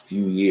last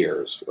few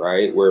years,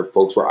 right? Where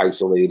folks were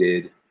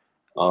isolated,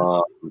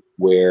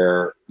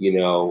 where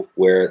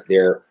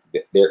there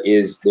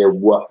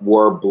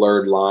were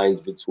blurred lines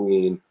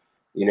between,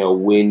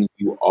 when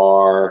you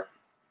are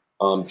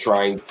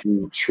trying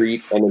to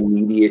treat an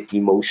immediate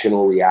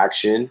emotional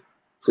reaction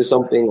to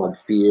something like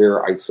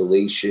fear,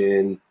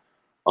 isolation,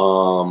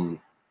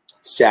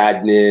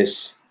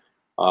 sadness,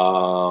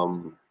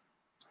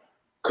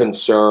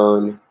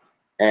 concern,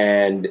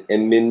 and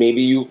then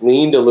maybe you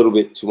leaned a little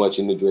bit too much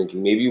into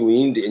drinking. Maybe you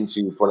leaned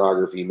into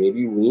pornography. Maybe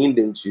you leaned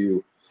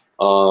into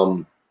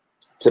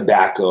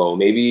tobacco.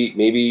 Maybe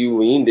you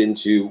leaned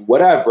into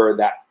whatever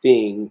that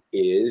thing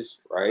is,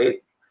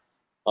 right?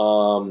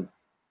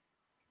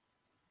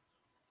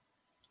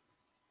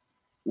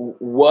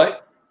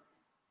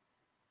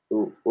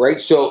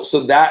 Right? So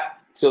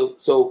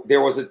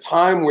there was a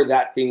time where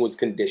that thing was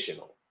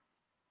conditional,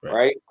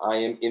 right? I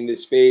am in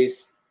this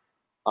space.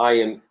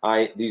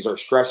 These are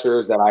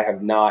stressors that I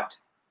have not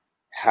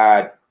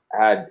had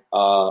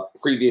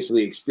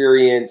previously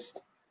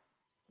experienced.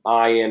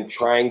 I am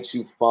trying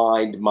to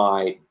find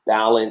my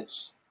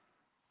balance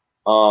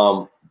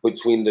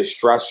between the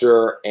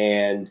stressor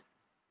and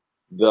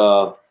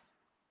the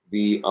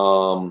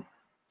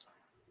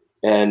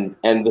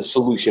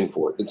solution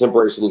for it, the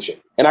temporary solution.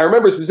 And I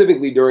remember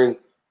specifically during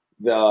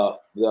the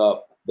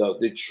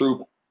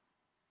true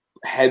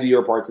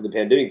heavier parts of the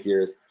pandemic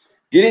years,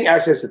 getting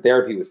access to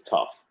therapy was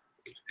tough.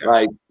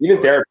 Like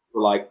even therapy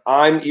were like,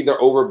 I'm either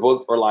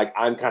overbooked or like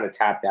I'm kind of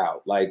tapped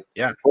out. Like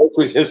folks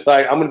was just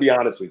like, I'm gonna be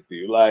honest with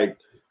you. Like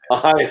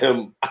I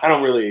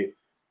don't really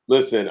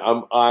listen. I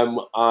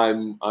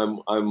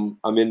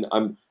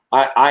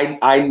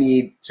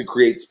need to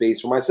create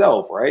space for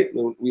myself, right?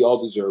 We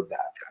all deserve that.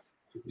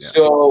 Yeah.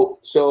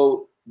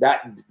 So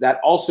that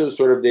also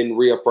sort of then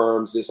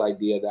reaffirms this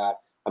idea that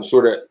I'm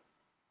sort of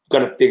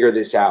gonna figure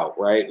this out,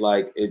 right?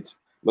 Like I'm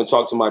gonna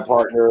talk to my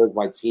partners,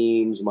 my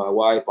teams, my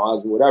wife, my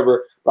husband,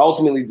 whatever, but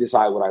ultimately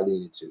decide what I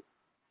lean into.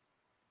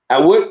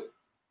 At what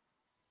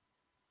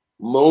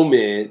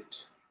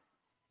moment?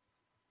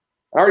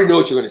 I already know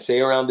what you're gonna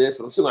say around this,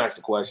 but I'm still gonna ask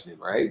the question,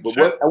 right? But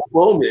at what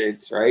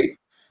moment, right,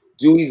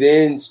 do we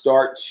then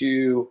start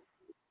to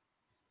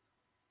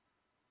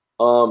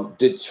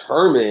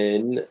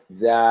determine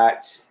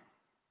that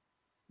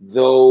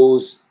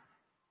the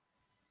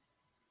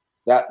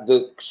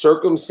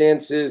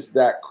circumstances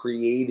that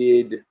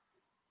created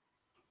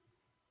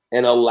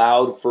and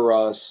allowed for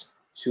us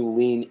to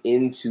lean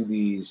into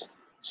these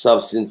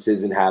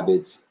substances and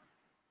habits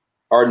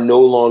are no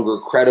longer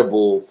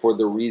credible for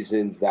the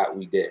reasons that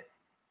we did,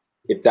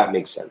 if that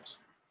makes sense.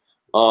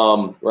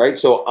 Right?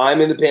 So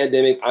I'm in the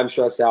pandemic, I'm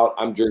stressed out,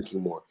 I'm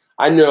drinking more.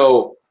 I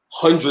know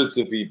hundreds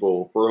of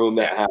people for whom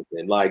that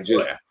happened, like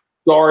just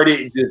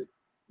started just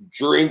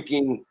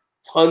drinking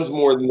tons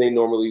more than they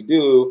normally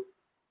do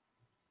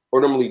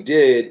or normally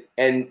did.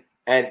 And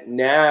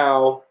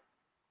now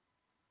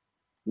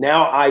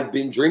I've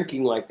been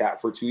drinking like that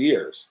for 2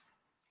 years.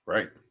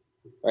 Right?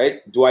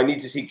 Do I need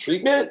to seek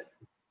treatment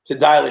to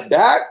dial it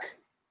back?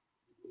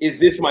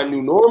 Is this my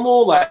new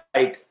normal?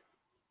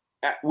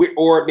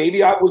 Or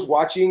maybe I was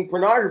watching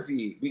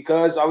pornography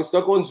because I was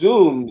stuck on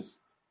Zooms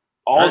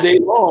all day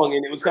long,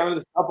 and it was kind of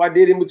the stuff I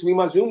did in between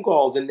my Zoom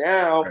calls. And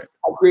now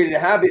I've created a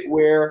habit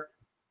where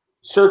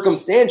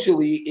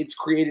circumstantially it's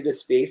created a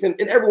space, and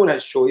everyone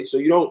has choice.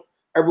 So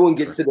everyone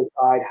gets to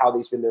decide how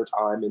they spend their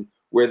time and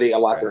where they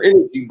allot their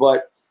energy.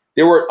 But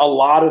there were a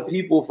lot of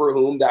people for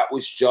whom that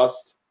was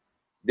just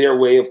their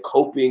way of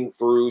coping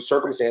through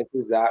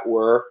circumstances that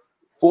were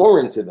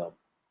foreign to them.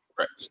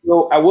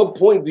 So at what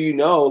point do you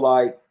know,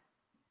 like,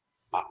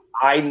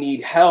 I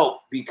need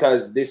help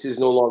because this is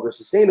no longer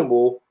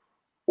sustainable,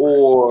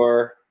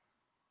 or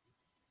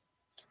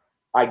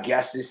I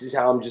guess this is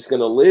how I'm just going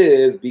to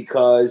live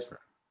because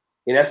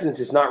in essence,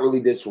 it's not really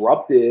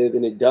disruptive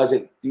and it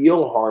doesn't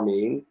feel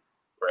harming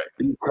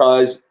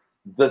because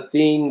the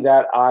thing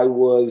that I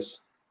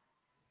was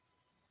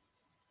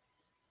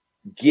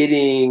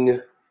getting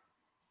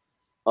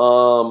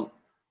some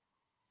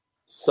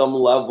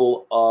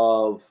level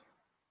of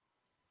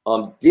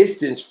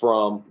distance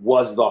from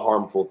was the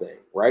harmful thing,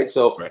 right?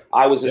 So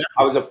I was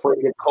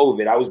afraid of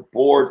COVID. I was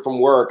bored from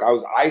work. I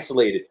was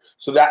isolated.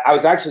 So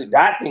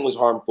that thing was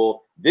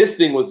harmful. this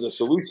thing was the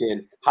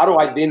solution. How do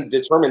I then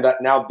determine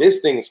that now this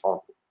thing is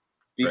harmful?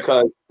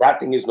 Because that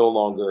thing is no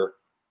longer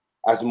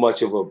as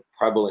much of a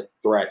prevalent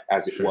threat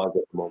as it was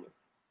at the moment.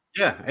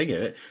 Yeah, I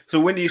get it. So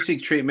when do you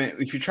seek treatment?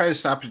 If you try to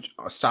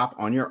stop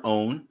on your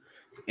own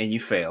and you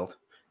failed,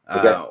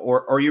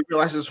 or you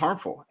realize it's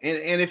harmful,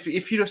 and if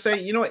you just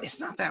say, you know what, it's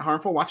not that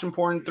harmful, watching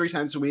porn 3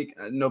 times a week,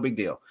 no big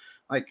deal.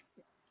 Like,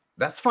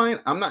 that's fine.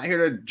 I'm not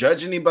here to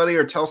judge anybody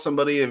or tell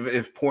somebody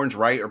if porn's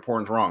right or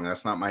porn's wrong.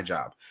 That's not my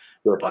job.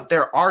 Sure. But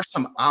there are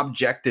some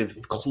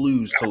objective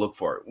clues to look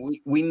for.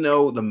 We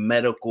know the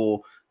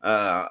medical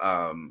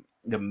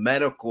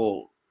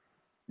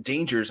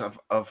dangers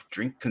of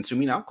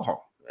consuming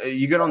alcohol.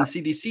 You get on the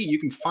CDC, you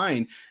can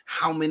find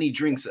how many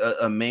drinks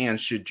a man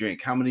should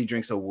drink, how many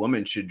drinks a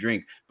woman should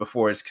drink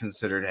before it's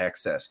considered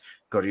excess.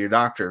 Go to your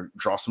doctor,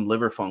 draw some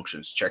liver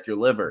functions, check your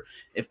liver.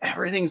 If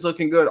everything's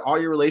looking good, all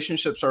your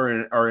relationships are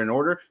in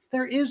order.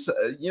 There is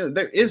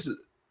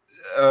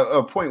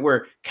a point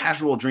where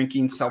casual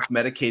drinking,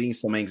 self-medicating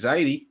some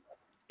anxiety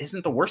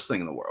isn't the worst thing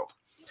in the world.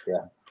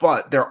 Yeah.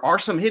 But there are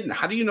some hidden.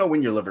 How do you know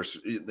when your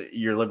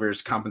liver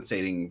is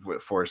compensating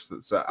for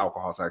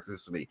alcohol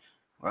toxicity?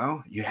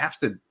 Well, you have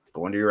to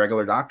go into your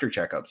regular doctor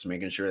checkups,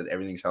 making sure that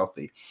everything's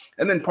healthy.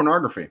 And then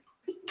pornography.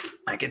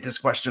 I get this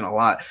question a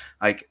lot.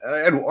 Like,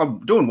 I'm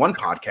doing one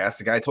podcast.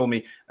 The guy told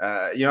me,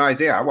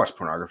 Isaiah, I watch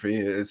pornography.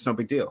 It's no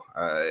big deal.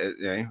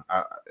 There's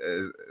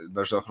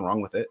nothing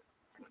wrong with it.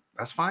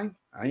 That's fine.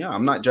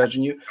 I'm not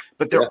judging you.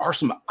 But there are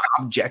some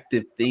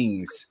objective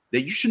things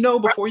that you should know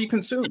before you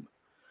consume.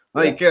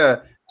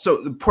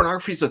 So the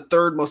pornography is the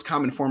 3rd most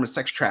common form of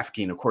sex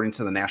trafficking, according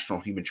to the National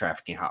Human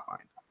Trafficking Hotline.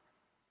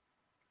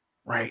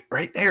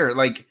 Right there.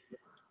 Like,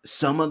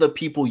 some of the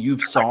people you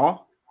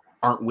saw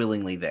aren't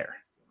willingly there.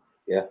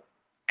 Yeah.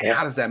 And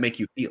how does that make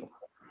you feel?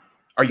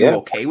 Are you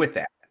okay with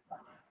that?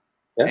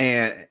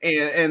 Yeah.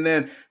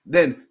 And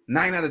then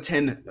 9 out of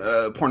 10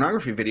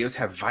 pornography videos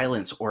have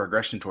violence or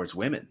aggression towards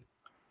women.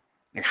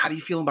 Like, how do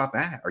you feel about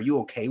that? Are you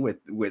okay with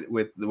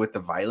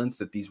the violence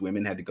that these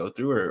women had to go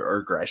through or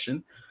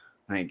aggression?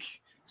 Like,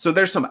 so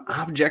there's some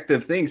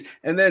objective things,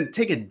 and then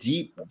take a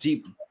deep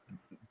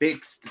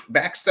big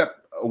back step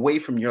away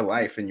from your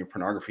life and your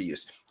pornography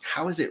use.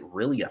 How is it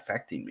really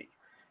affecting me?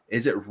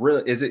 Is it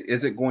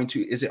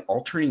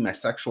altering my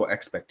sexual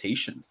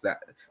expectations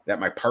that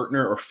my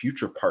partner or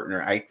future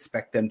partner, I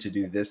expect them to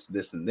do this,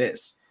 and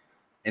this?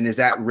 And is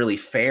that really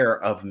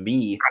fair of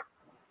me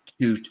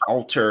to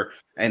alter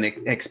and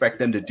expect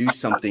them to do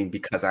something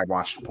because I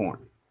watched porn?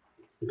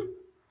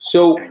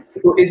 So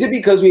is it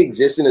because we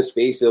exist in a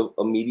space of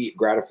immediate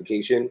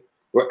gratification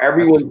where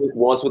everyone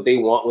wants what they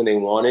want when they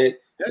want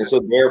it? Yeah. And so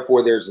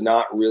therefore there's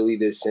not really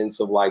this sense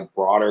of like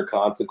broader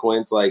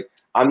consequence. Like,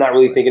 I'm not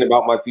really thinking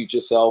about my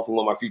future self and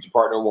what my future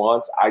partner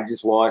wants. I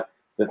just want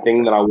the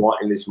thing that I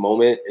want in this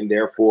moment. And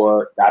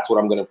therefore that's what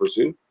I'm going to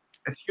pursue.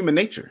 It's human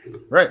nature,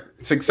 right?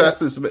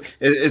 Success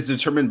is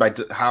determined by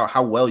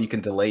how well you can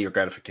delay your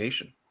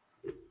gratification.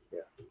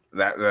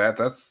 Yeah.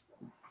 That's.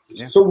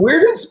 Yeah. So where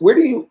do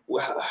you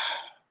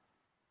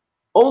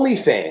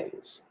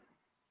OnlyFans,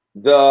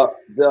 the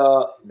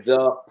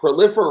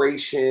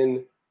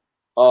proliferation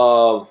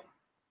of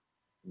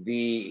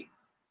the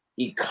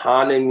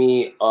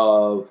economy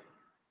of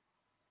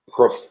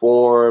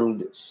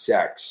performed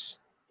sex,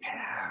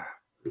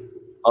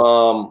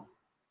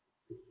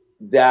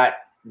 that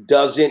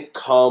doesn't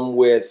come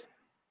with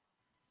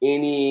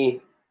any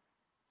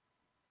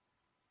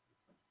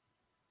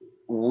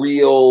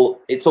real,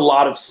 it's a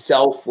lot of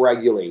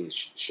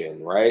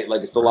self-regulation, right?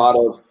 Like, it's a lot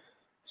of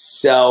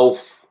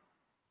self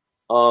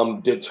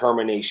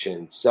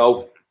determination,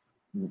 self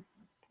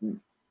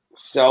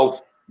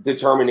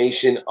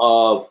determination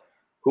of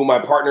who my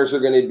partners are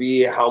going to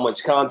be, how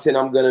much content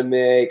I'm going to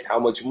make, how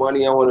much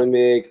money I want to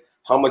make,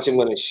 how much I'm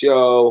going to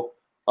show.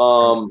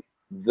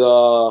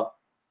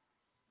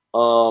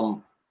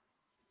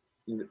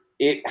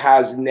 It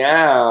has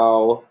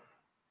now,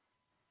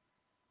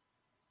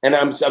 and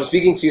I'm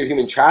speaking to your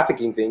human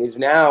trafficking thing, is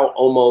now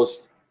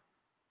almost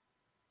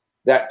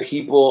that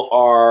people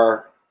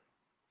are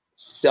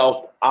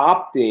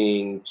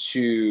self-opting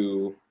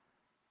to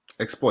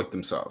exploit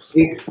themselves,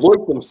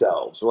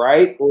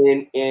 right?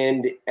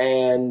 And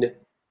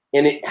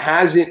it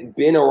hasn't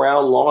been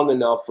around long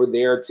enough for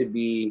there to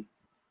be,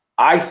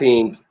 I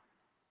think,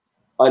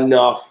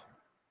 enough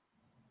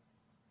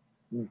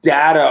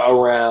data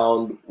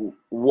around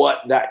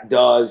what that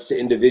does to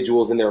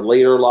individuals in their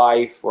later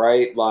life,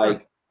 right?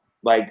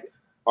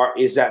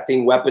 Is that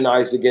thing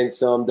weaponized against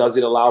them? Does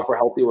it allow for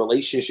healthy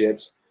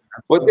relationships?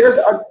 But there's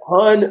a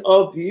ton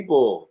of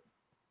people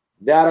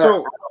that are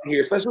out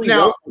here, especially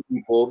young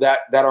people that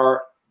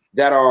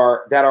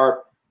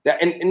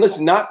and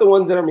listen, not the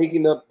ones that are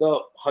making the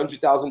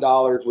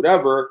 $100,000,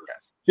 whatever,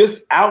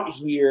 just out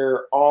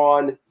here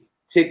on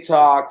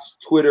TikToks,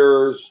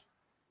 Twitters,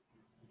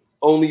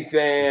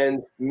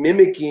 OnlyFans,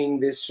 mimicking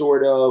this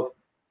sort of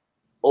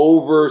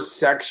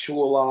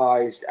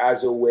over-sexualized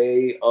as a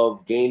way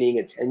of gaining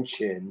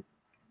attention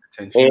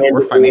and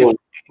financial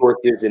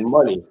resources and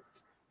money.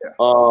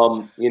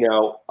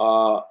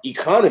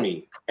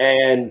 economy.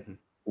 And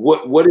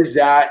what is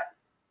that?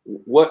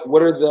 What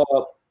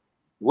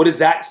does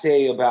that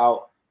say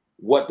about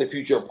what the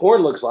future of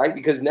porn looks like?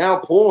 Because now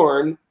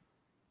porn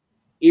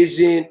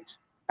isn't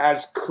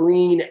as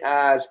clean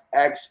as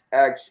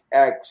xxx.com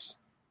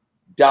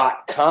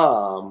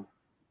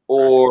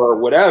or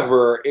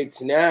whatever.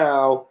 It's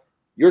now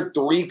you're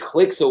 3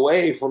 clicks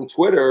away from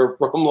Twitter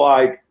from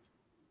like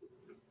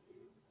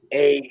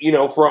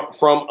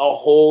from a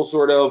whole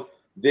sort of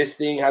this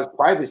thing has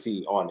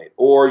privacy on it,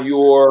 or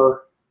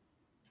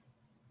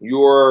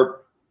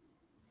your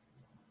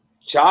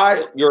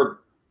child, your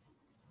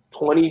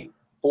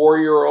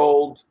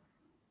 24-year-old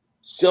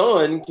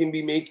son can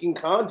be making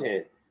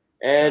content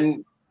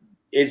and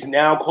is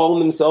now calling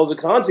themselves a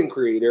content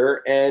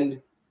creator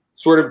and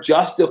sort of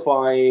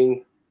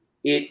justifying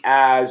it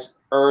as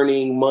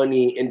earning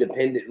money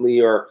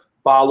independently or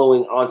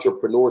following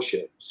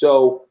entrepreneurship.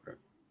 So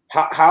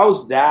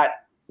how's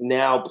that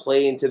now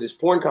play into this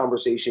porn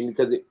conversation?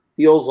 Because it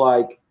feels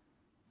like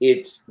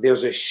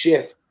there's a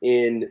shift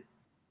in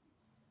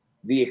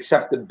the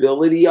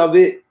acceptability of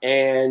it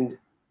and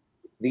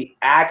the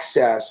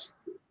access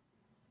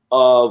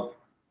of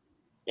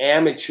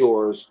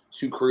amateurs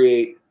to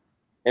create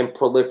and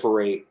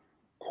proliferate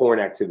porn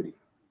activity.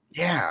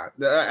 Yeah,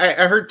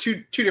 I heard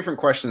two different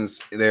questions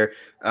there.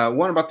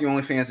 One about the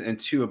OnlyFans, and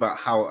two about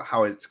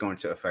how it's going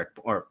to affect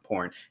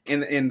porn,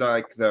 and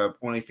like the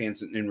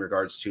OnlyFans in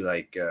regards to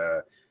like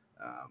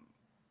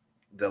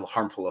the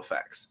harmful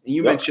effects.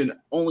 You mentioned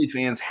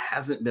OnlyFans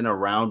hasn't been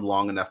around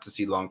long enough to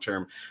see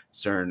long-term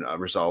certain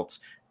results.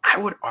 I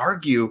would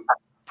argue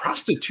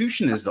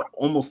prostitution is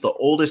almost the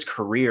oldest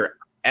career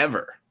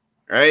ever.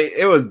 Right?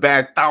 It was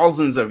back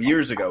thousands of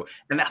years ago,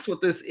 and that's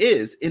what this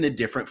is in a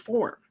different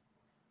form.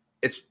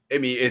 It's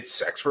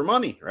sex for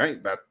money,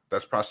 right?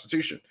 That's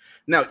prostitution.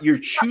 Now you're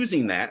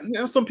choosing that.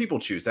 Some people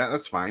choose that.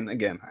 That's fine.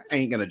 Again, I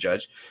ain't gonna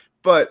judge,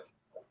 but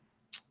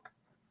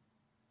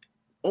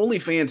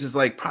OnlyFans is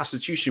like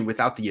prostitution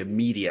without the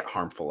immediate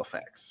harmful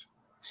effects.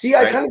 See,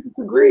 I kind of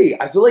disagree.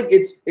 I feel like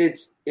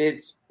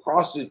it's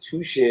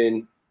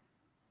prostitution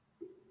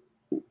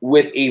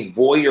with a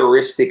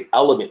voyeuristic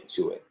element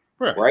to it,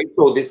 right?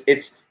 So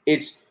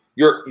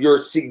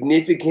you're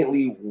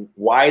significantly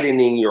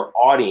widening your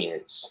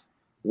audience,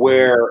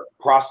 where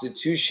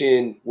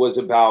prostitution was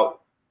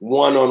about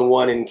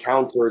one-on-one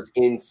encounters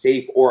in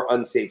safe or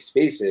unsafe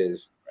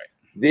spaces. Right.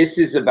 This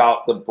is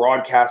about the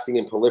broadcasting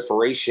and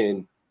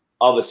proliferation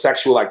of a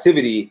sexual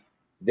activity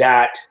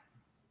that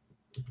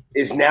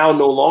is now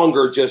no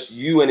longer just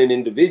you and an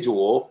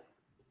individual,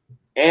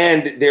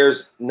 and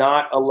there's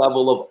not a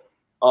level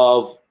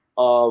of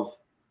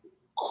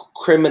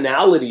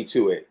criminality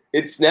to it.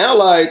 It's now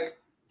like,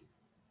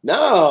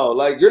 no,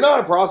 like you're not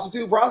a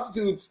prostitute.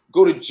 Prostitutes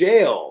go to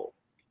jail.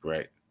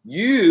 Right.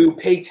 You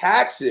pay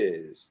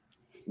taxes.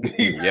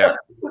 Yeah.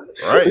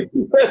 Right.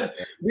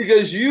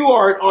 Because you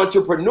are an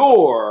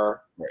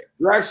entrepreneur. Right.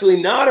 You're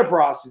actually not a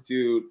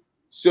prostitute.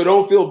 So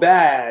don't feel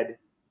bad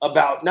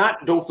about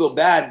don't feel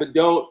bad, but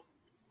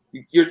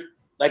you're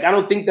like, I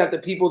don't think that the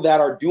people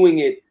that are doing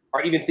it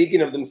are even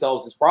thinking of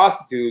themselves as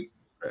prostitutes.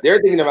 Right. They're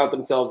thinking about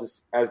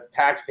themselves as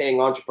tax-paying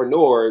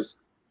entrepreneurs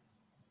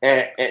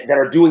and that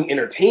are doing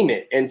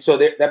entertainment. And so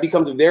that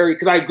becomes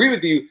because I agree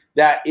with you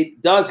that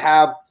it does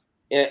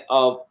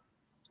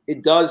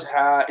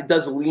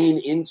lean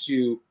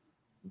into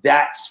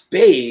that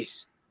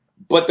space,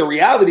 but the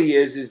reality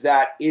is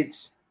that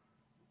it's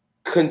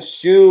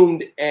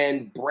consumed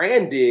and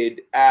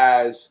branded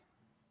as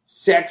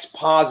sex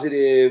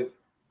positive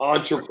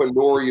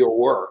entrepreneurial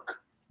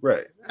work.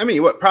 Right. I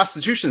mean,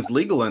 prostitution is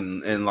legal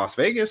in Las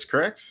Vegas,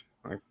 correct?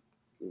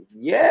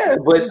 Yeah,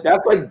 but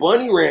that's like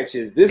bunny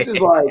ranches. This is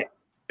like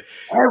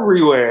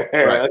everywhere.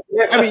 Right.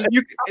 I mean,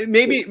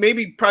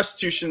 maybe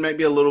prostitution might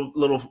be a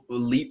little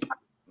leap.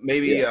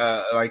 Maybe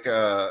like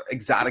a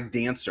exotic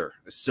dancer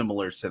is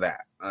similar to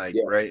that. Like,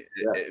 right?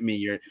 Yeah. I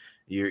mean,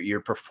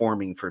 you're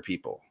performing for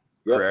people,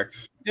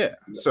 correct? Yeah.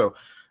 So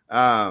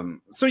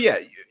yeah,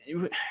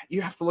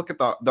 you have to look at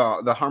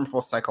the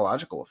harmful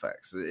psychological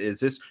effects.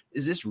 Is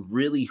this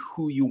really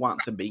who you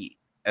want to be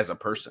as a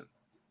person?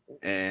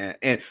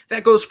 And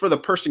that goes for the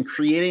person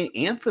creating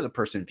and for the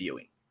person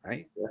viewing,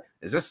 right? Yeah.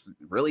 Is this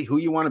really who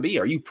you want to be?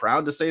 Are you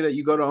proud to say that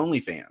you go to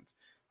OnlyFans,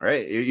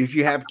 right? If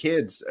you have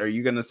kids, are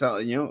you going to tell,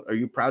 are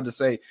you proud to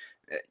say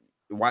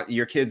why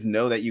your kids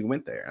know that you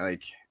went there?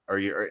 Like,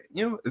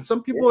 and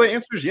some people, the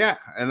answer is yeah,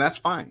 and that's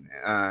fine.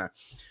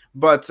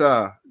 But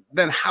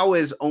then how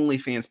is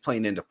OnlyFans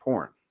playing into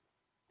porn?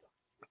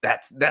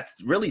 That's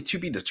really to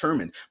be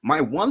determined.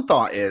 My one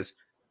thought is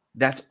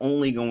that's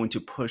only going to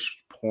push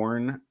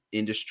porn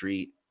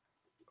industry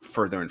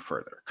further and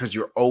further, because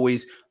you're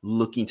always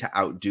looking to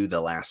outdo the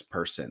last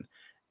person.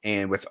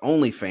 And with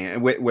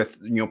OnlyFans, with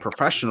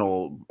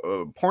professional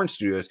porn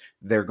studios,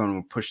 they're going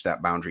to push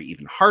that boundary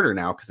even harder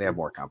now because they have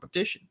more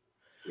competition.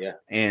 Yeah.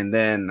 And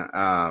then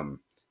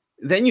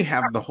you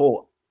have the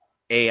whole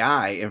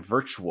AI and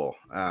virtual.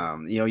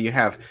 You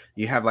have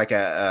like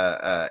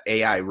a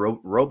AI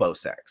robo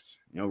sex,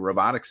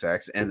 robotic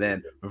sex, and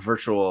then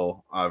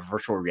virtual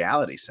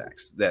reality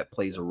sex that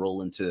plays a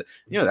role into,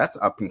 that's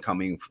up and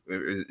coming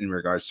in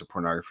regards to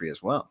pornography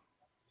as well.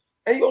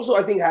 And you also,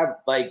 I think, have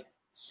like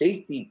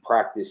safety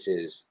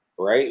practices,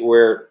 right?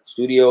 Where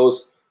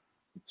studios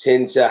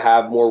tend to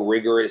have more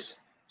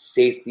rigorous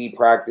safety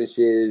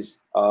practices,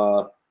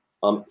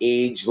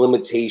 age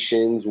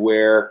limitations,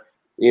 where,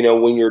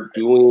 when you're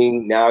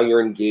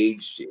you're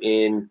engaged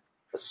in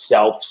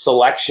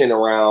self-selection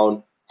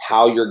around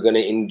how you're going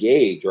to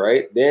engage,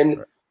 right?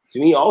 Then to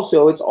me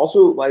also, it's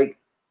also like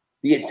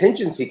the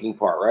attention-seeking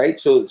part, right?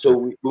 So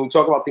when we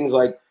talk about things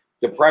like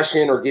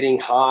depression or getting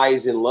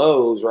highs and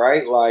lows,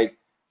 right? Like,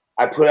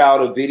 I put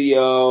out a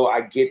video,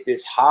 I get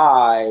this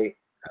high,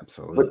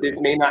 absolutely, but this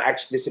may not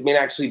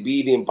actually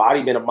be the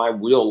embodiment of my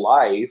real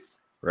life,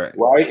 right?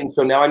 And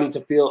so now I need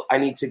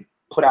to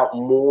put out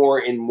more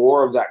and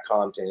more of that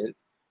content,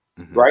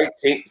 right?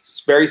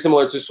 It's very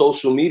similar to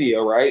social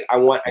media, right? I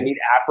need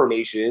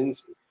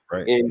affirmations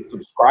and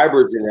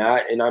subscribers in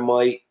that, and I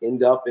might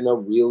end up in a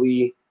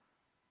really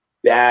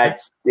bad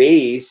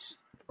space.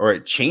 Or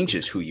it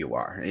changes who you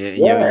are.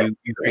 You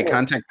create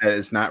content that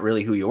is not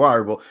really who you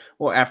are.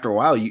 Well, after a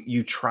while,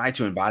 you try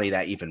to embody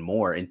that even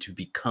more and to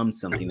become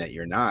something that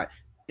you're not,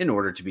 in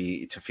order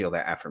to feel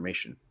that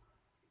affirmation.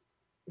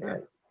 Yeah,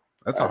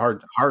 that's a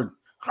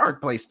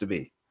hard place to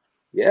be.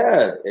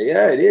 Yeah,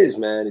 it is,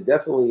 man. It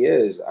definitely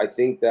is. I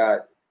think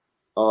that,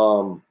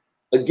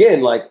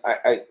 again, like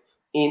I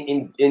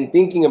in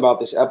thinking about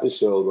this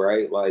episode,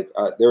 right? Like,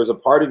 there was a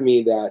part of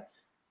me that,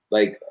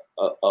 like,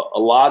 a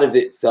lot of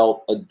it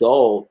felt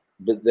adult,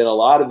 but then a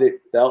lot of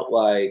it felt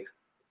like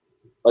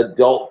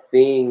adult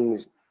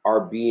things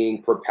are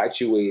being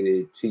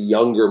perpetuated to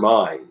younger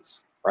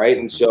minds, right?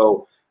 And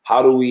so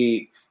how do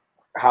we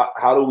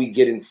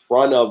get in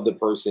front of the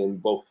person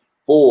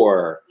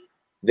before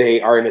they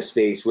are in a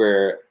space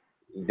where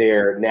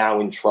they're now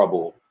in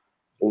trouble,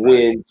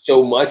 when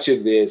so much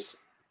of this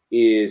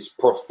is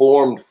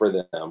performed for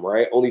them,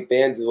 right?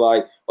 OnlyFans is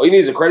like, all you need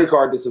is a credit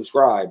card to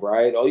subscribe,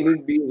 right? All you need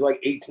to be is like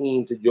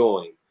 18 to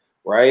join,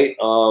 right?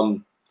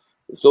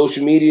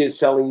 Social media is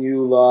telling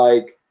you,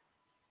 like,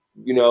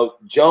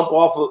 jump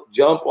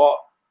off,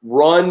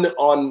 run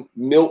on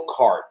milk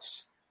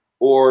carts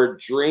or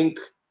drink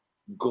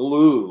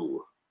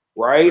glue,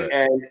 right?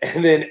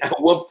 And then at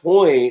what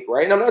point,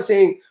 right? And I'm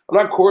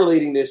not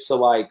correlating this to,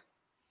 like,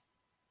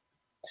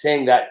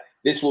 saying that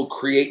this will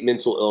create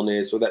mental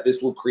illness or that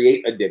this will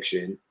create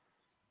addiction,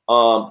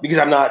 because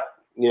I'm not,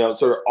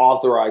 sort of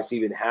authorized to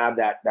even have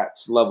that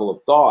level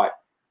of thought.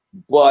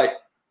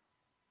 But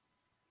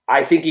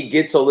I think it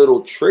gets a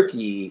little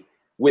tricky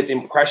with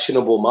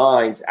impressionable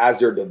minds as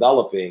they're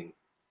developing,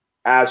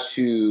 as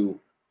to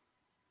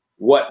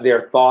what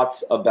their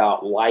thoughts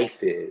about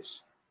life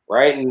is,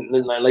 right? And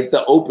like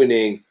the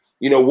opening,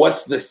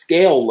 what's the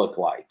scale look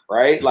like,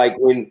 right? Like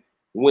when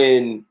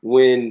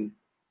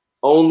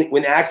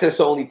access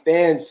to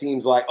OnlyFans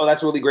seems like, oh,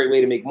 that's a really great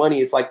way to make money.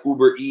 It's like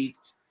Uber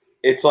Eats.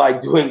 It's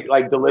like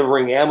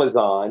delivering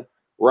Amazon,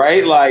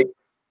 right? Like,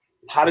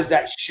 how does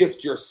that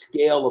shift your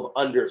scale of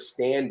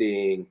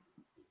understanding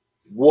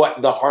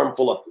what the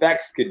harmful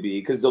effects could be?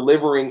 Because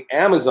delivering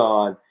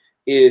Amazon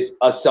is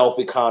a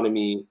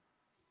self-economy.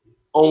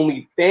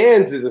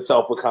 OnlyFans is a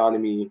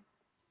self-economy.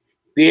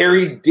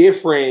 Very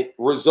different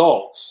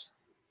results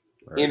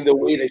in the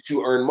way that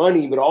you earn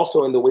money, but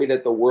also in the way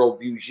that the world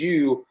views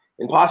you,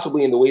 and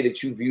possibly in the way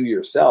that you view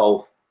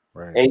yourself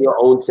and your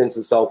own sense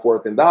of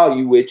self-worth and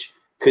value, which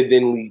could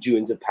then lead you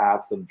into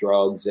paths of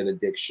drugs and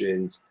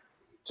addictions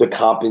to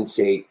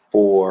compensate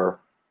for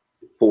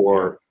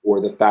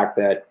the fact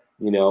that,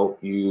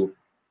 you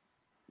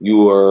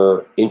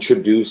were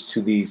introduced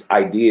to these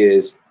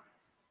ideas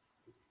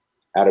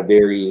at a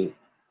very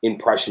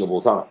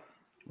impressionable time.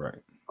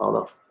 Right. I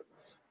don't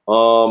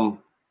know.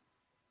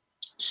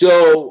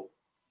 So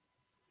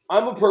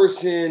I'm a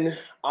person,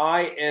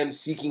 I am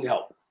seeking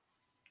help.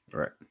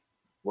 Right.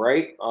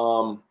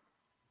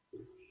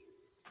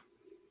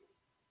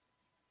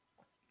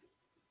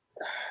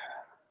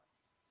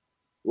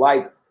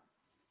 Like,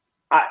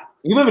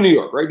 you live in New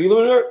York, right? Do you live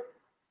in New York?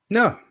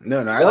 No.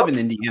 I live in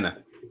Indiana.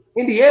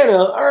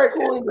 Indiana. All right,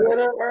 cool.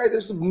 Indiana. All right,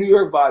 there's some New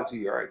York vibe to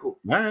you. All right, cool.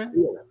 All right.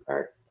 Yeah. All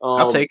right.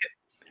 I'll take it.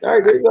 All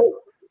right, there you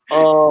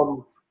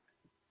go.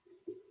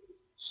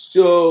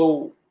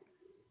 So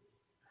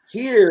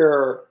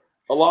here,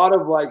 a lot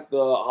of, like,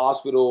 the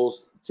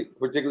hospitals,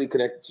 particularly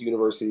connected to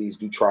universities,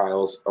 do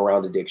trials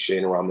around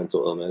addiction, around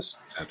mental illness.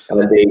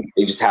 Absolutely. And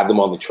they just have them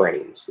on the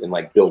trains and,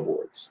 like,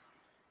 billboards.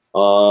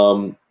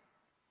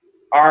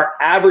 Our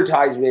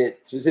advertisement,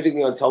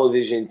 specifically on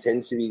television,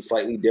 tends to be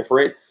slightly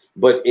different,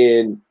 but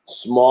in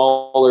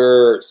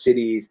smaller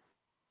cities,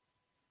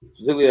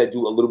 specifically that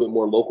do a little bit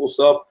more local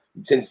stuff,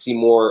 you tend to see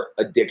more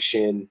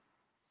addiction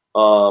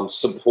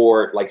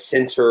support, like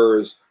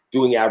centers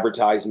doing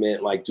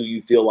advertisement, like, do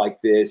you feel like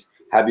this?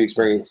 Have you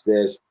experienced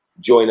this?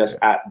 Join us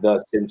at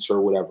the center,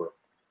 whatever.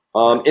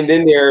 And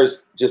then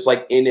there's just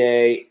like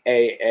NA,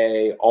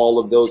 AA, all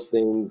of those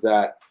things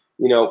that,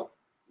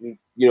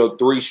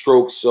 three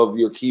strokes of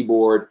your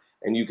keyboard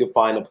and you can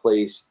find a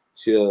place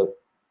to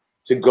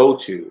go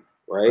to,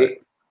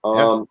 right?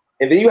 Yeah.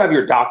 And then you have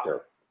your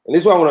doctor. And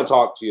this is what I want to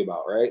talk to you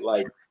about, right?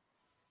 Like,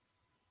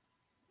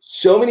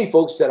 so many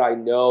folks that I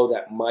know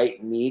that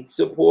might need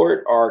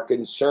support are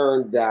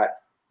concerned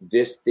that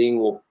this thing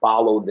will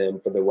follow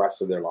them for the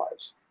rest of their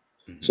lives.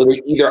 Mm-hmm. So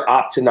they either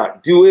opt to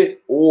not do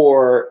it,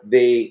 or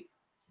they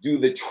do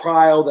the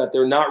trial that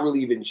they're not really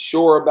even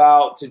sure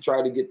about to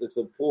try to get the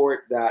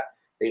support that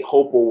they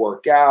hope will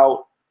work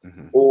out.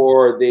 Mm-hmm.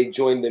 Or they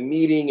join the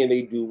meeting and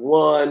they do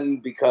one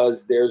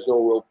because there's no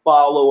real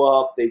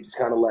follow-up. They just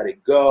kind of let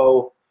it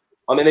go.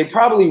 I mean, they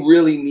probably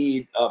really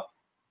need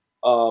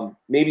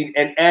maybe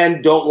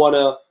and don't want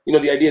to,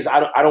 the idea is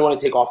I don't want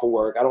to take off of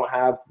work. I don't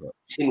have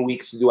 10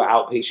 weeks to do an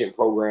outpatient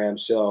program.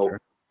 So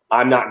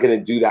I'm not going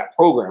to do that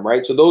program.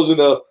 Right. So those are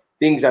the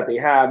things that they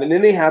have. And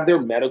then they have their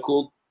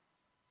medical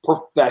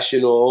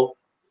professional,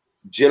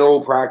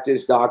 general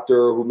practice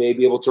doctor who may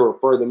be able to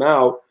refer them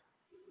out,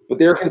 but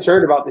they're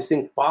concerned about this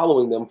thing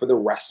following them for the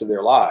rest of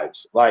their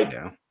lives. Like,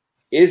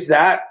 is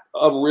that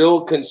a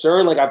real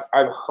concern? Like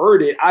I've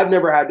heard it. I've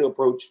never had to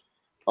approach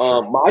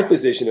my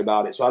physician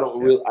about it.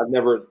 So I've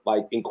never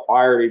like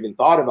inquired or even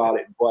thought about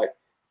it, but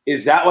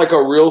is that like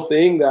a real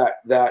thing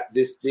that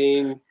this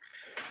thing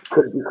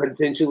could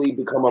potentially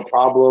become a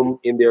problem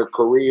in their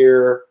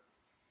career,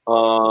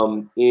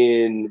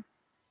 in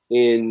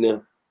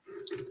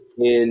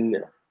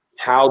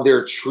how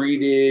they're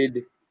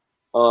treated,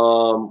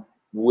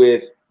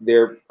 with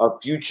a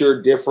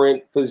future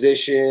different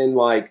physician?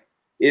 Like,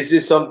 is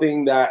this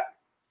something that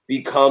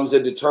becomes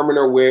a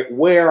determiner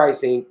where I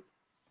think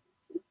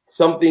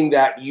something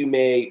that you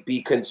may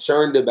be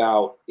concerned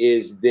about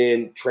is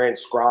then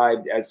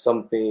transcribed as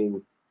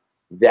something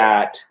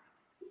that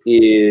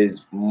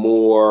is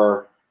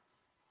more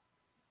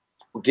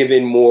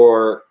given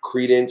more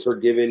credence or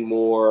given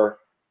more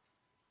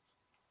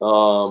I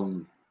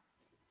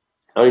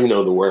don't even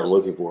know the word I'm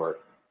looking for.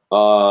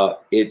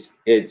 It's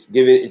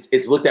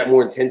looked at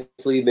more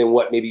intensely than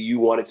what maybe you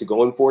wanted to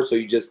go in for. So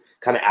you just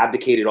kind of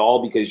abdicate it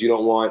all because you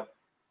don't want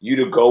you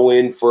to go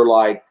in for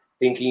like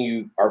thinking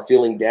you are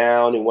feeling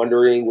down and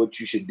wondering what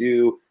you should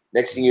do.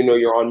 Next thing you know,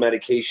 you're on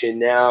medication.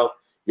 Now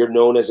you're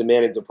known as a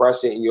manic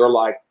depressant, and you're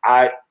like,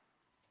 I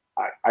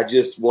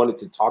just wanted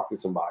to talk to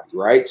somebody,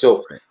 right?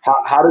 So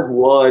how does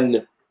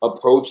one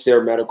approach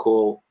their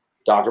medical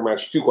doctor? I'm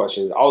actually two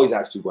questions. I always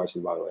ask two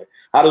questions, by the way.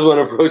 How does one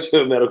approach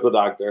a medical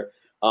doctor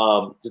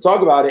to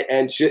talk about it?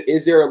 And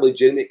is there a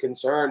legitimate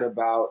concern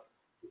about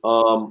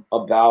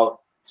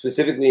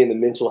specifically in the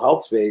mental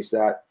health space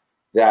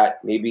that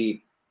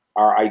maybe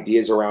our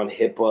ideas around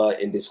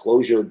HIPAA and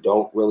disclosure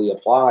don't really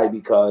apply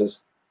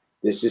because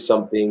this is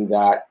something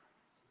that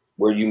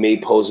where you may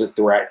pose a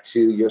threat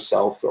to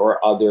yourself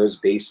or others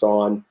based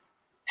on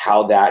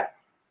how that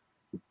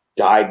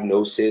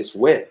diagnosis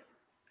went?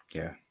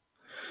 Yeah.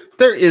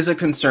 There is a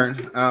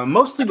concern,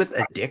 mostly with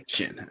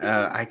addiction.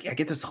 I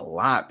get this a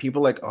lot.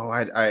 People like, oh,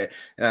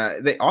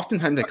 they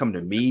oftentimes they come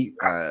to me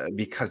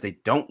because they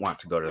don't want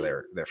to go to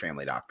their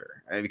family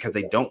doctor, because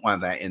they don't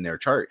want that in their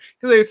chart,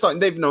 because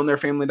they've known their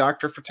family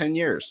doctor for 10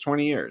 years,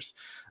 20 years.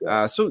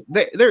 So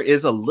there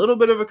is a little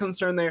bit of a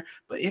concern there.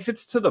 But if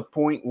it's to the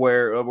point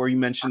where you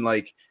mentioned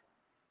like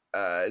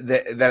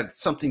that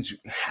something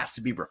has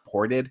to be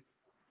reported,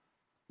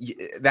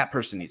 that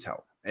person needs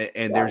help.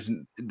 And there's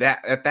that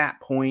at that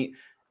point,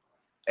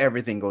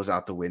 everything goes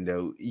out the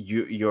window.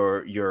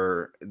 Your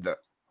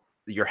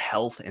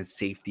health and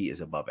safety is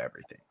above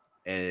everything,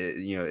 and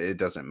it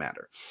doesn't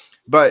matter.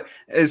 But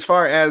as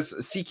far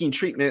as seeking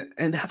treatment,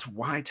 and that's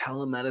why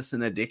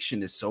telemedicine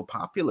addiction is so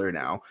popular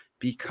now,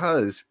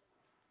 because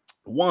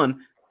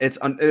one, it's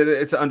an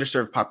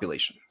underserved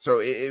population.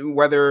 So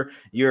whether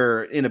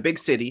you're in a big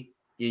city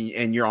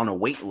and you're on a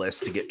wait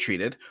list to get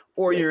treated,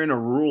 or you're in a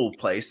rural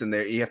place and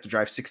there you have to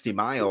drive 60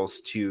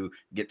 miles to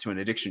get to an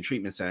addiction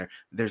treatment center,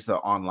 there's the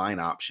online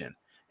option.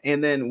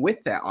 And then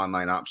with that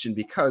online option,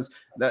 because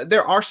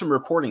there are some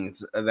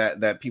reportings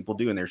that people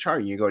do in their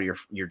chart, you go to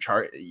your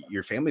chart,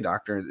 your family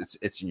doctor,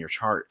 it's in your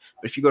chart.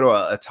 But if you go to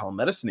a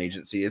telemedicine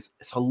agency, it's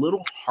a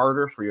little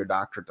harder for your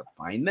doctor to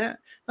find that.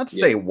 Not to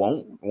say it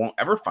won't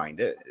ever find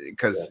it,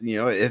 because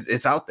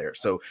it's out there.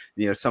 So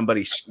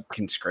somebody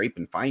can scrape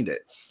and find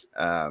it.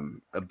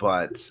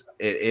 But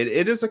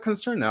it is a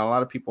concern that a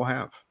lot of people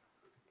have.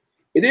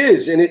 It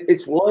is, and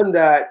it's one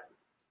that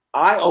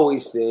I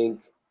always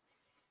think,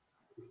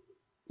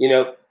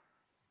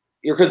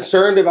 you're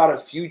concerned about a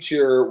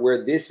future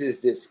where this is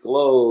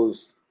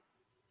disclosed.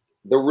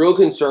 The real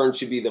concern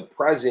should be the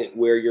present,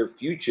 where your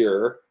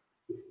future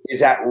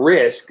is at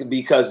risk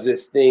because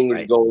this thing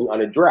is going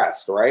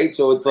unaddressed, right?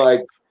 So it's like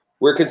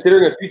we're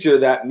considering a future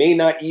that may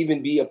not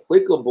even be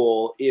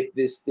applicable if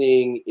this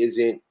thing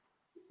isn't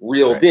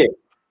reeled in.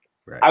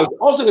 Right. I was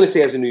also going to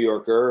say, as a New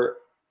Yorker,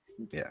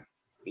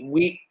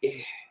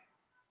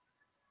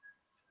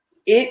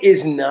 it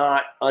is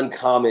not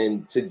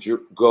uncommon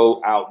to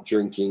go out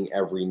drinking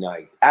every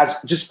night, as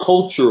just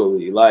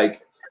culturally,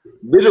 like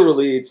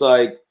literally, it's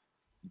like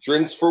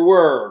drinks for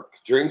work,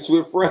 drinks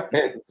with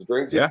friends,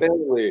 drinks with Yeah.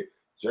 family,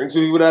 drinks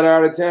with people that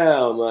are out of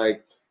town.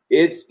 Like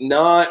it's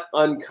not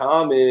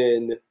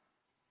uncommon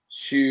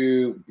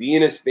to be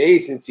in a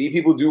space and see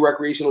people do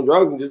recreational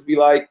drugs and just be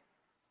like,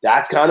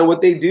 that's kind of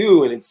what they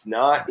do. And it's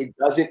not, it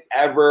doesn't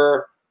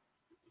ever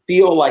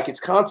feel like it's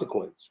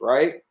consequence,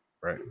 right?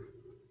 Right.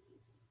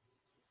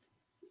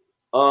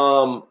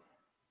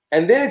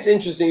 And then it's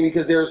interesting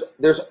because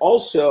there's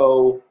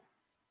also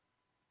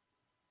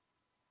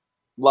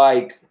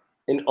like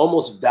an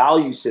almost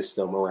value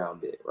system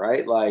around it,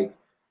 right? Like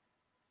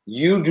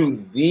you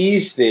do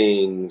these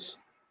things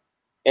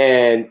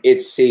and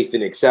it's safe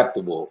and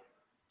acceptable,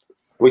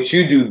 but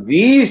you do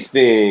these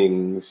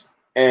things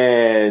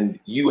and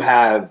you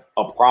have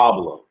a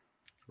problem,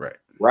 Right.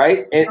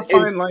 right? It's a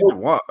fine line to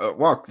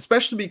walk,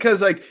 especially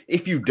because like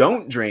if you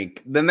don't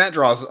drink, then that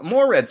draws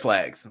more red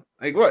flags.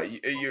 Like what?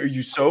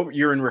 You sober?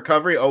 You're in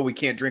recovery? Oh, we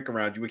can't drink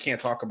around you. We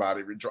can't talk about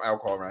it.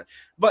 Alcohol around.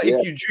 But yeah.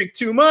 if you drink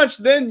too much,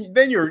 then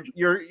you're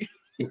you're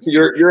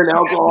an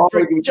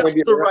alcoholic. Just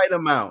the right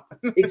amount.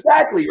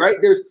 Exactly, right?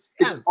 There's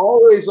Yes. It's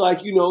always like,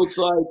 it's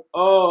like,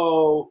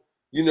 oh,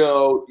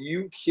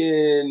 you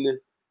can,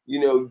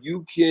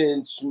 you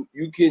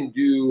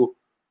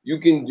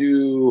can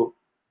do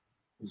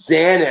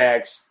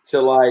Xanax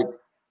to like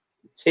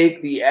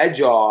take the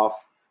edge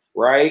off,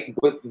 right?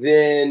 But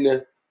then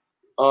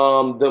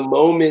the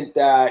moment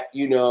that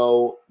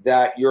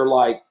that you're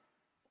like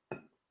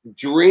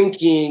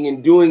drinking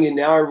and doing it,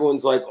 now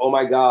everyone's like, oh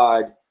my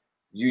God,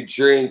 you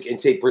drink and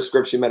take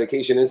prescription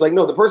medication. And it's like,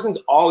 no, the person's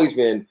always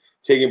been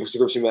taking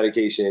prescription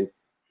medication.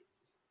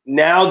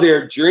 Now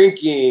they're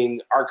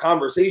drinking. Our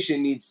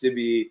conversation needs to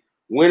be,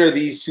 when are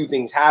these two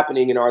things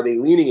happening and are they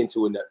leaning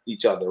into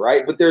each other,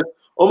 right? But there's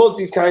almost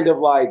these kind of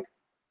like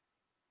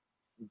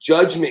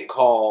judgment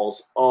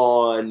calls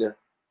on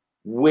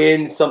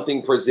when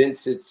something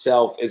presents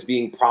itself as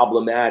being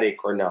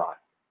problematic or not.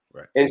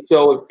 Right. And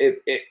so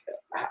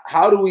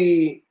how do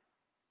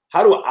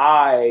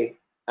I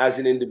as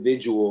an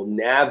individual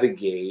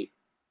navigate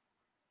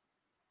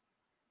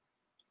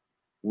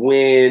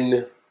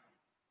when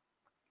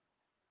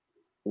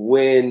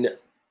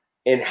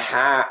and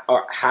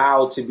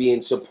how to be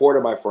in support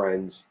of my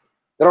friends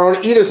that are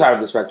on either side of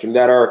the spectrum,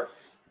 that are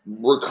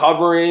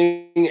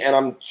recovering and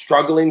I'm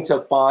struggling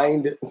to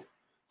find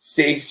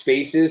safe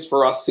spaces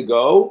for us to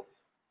go,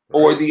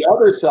 or the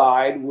other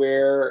side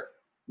where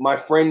my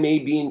friend may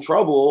be in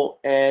trouble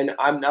and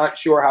I'm not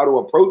sure how to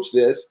approach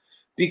this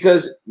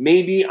because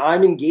maybe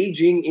I'm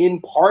engaging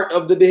in part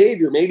of the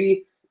behavior.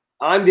 Maybe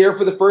I'm there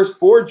for the first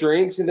 4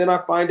 drinks and then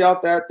I find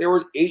out that there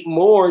were 8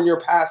 more and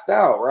you're passed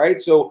out, right?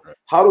 So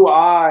how do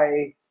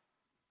I,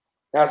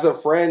 as a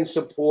friend,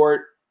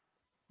 support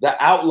the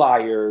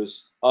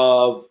outliers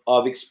of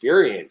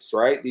experience,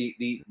 right?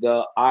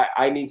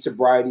 I need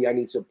sobriety, I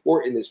need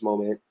support in this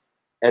moment,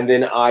 and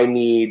then I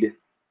may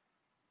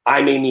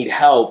need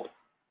help,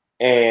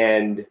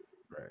 and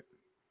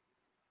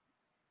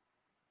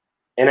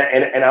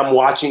and I'm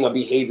watching a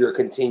behavior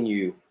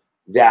continue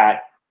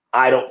that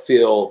I don't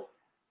feel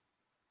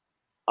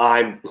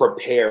I'm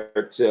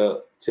prepared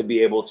to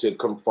be able to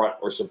confront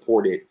or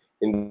support it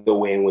in the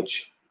way in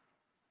which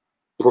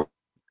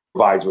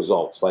provides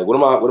results. Like, what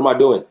am I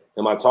doing?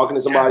 Am I talking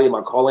to somebody? Am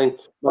I calling?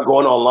 Am I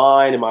going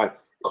online? Am I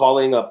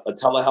calling a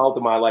telehealth?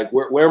 Am I like,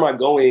 where am I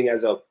going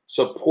as a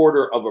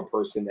supporter of a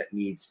person that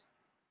needs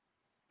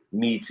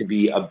me to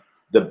be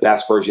the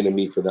best version of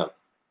me for them?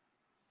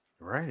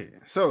 Right.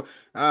 So,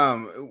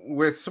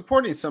 with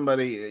supporting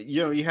somebody,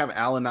 you have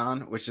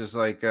Al-Anon, which is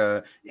like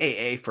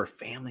AA for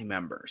family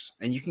members,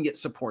 and you can get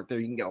support there.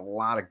 You can get a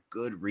lot of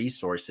good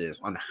resources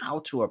on how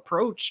to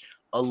approach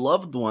a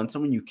loved one,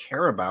 someone you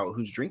care about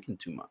who's drinking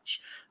too much.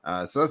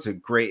 So that's a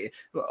great.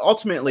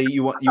 Ultimately,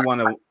 you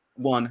want to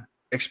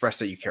express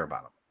that you care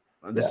about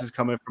them. This is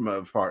coming from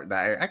a part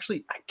that I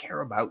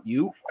care about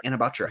you and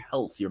about your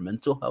health, your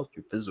mental health,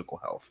 your physical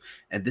health,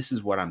 and this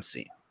is what I'm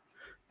seeing.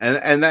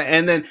 And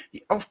then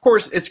of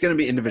course it's going to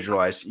be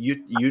individualized.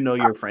 You know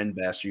your friend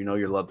best, you know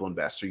your loved one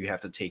best, so you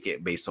have to take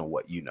it based on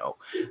what you know.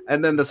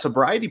 And then the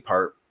sobriety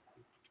part,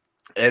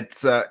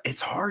 it's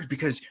hard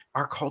because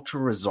our culture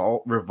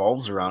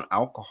revolves around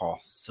alcohol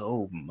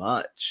so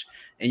much,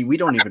 and we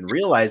don't even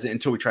realize it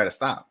until we try to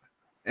stop.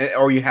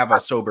 Or you have a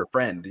sober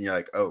friend, and you're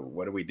like, "Oh,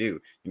 what do we do?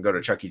 You can go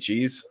to Chuck E.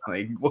 Cheese,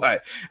 like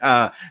what?"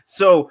 You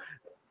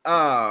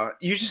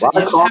just have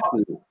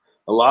to.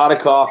 A lot of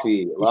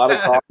coffee, a lot of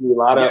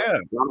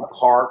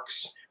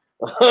parks.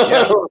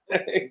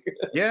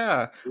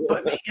 Yeah.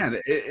 But man,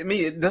 I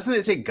mean, doesn't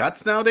it take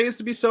guts nowadays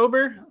to be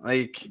sober?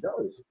 Like, it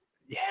does.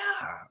 Yeah,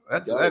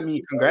 I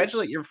mean,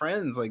 congratulate your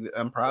friends. Like,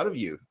 I'm proud of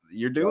you.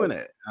 You're doing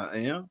it. That's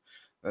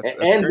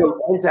and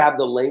great. to have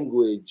the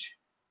language.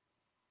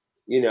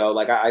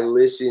 Like I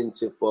listen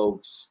to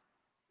folks,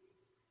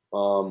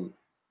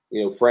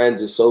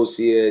 friends,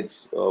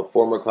 associates,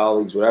 former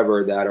colleagues,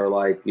 whatever, that are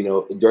like,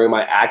 during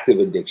my active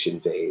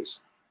addiction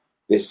phase,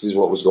 this is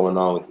what was going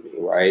on with me,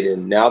 right?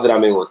 And now that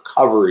I'm in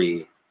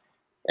recovery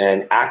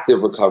and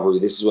active recovery,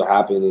 this is what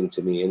happening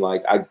to me. And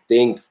like, I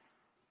think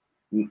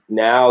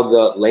now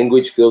the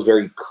language feels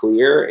very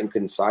clear and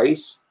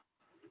concise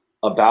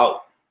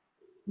about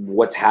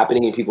what's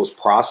happening in people's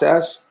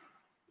process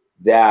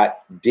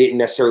that didn't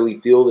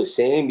necessarily feel the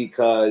same,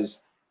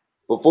 because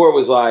before it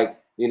was like,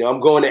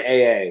 I'm going to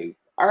AA.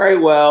 All right,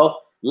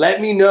 well,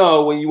 let me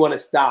know when you want to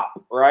stop,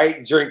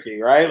 right? Drinking,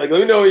 right? Like, let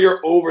me know when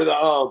you're over the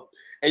hump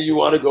and you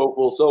want to go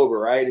full sober,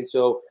 right? And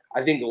so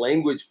I think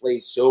language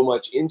plays so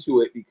much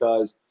into it,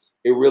 because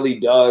it really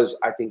does,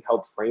 I think,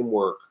 help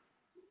framework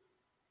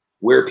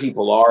where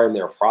people are in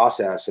their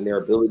process and their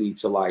ability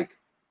to like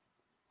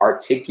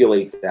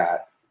articulate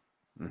that,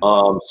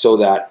 so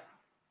that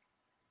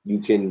you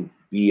can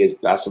be as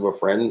best of a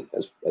friend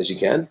as you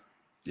can.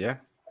 Yeah.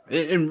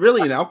 And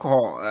really in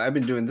alcohol, I've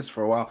been doing this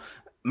for a while.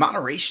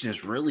 Moderation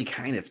is really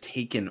kind of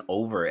taken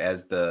over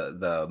as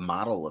the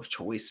model of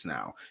choice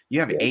now. You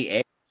have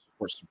AA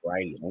for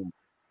sobriety only,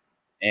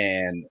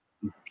 and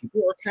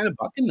people are kind of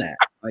bucking that.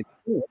 Like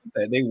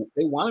they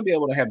want to be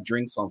able to have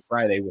drinks on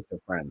Friday with their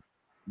friends,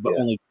 but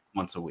only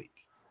once a week.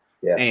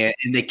 Yeah.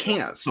 And they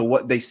can't. So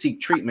what they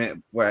seek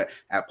treatment where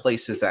at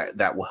places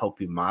that will help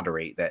you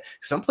moderate that.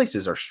 Some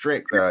places are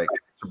strict. They're like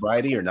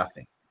sobriety or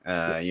nothing.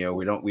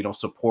 We don't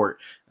support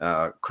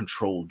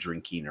controlled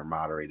drinking or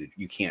moderated.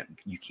 You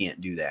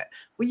can't do that.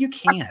 Well, you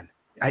can.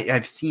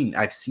 I've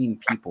seen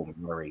people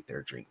moderate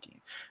their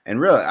drinking, and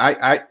really,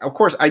 I of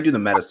course I do the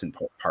medicine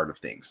part of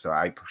things. So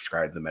I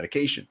prescribe the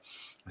medication.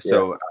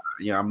 So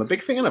I'm a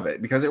big fan of it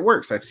because it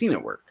works. I've seen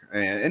it work.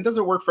 And does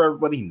it work for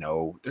everybody?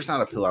 No, there's not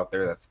a pill out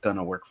there that's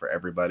gonna work for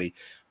everybody,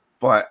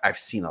 but I've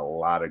seen a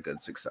lot of good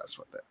success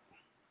with it.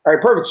 All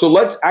right, perfect. So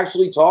let's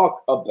actually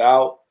talk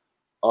about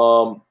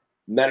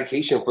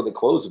medication for the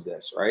close of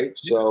this, right?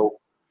 So,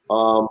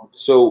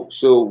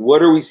 so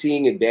what are we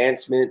seeing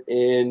advancement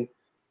in?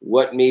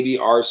 What maybe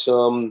are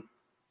some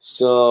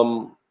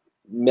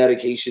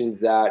medications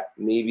that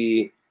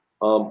maybe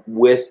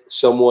with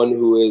someone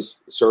who is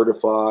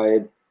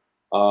certified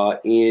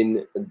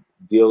in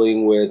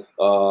dealing with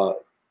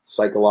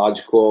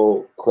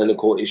psychological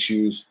clinical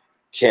issues,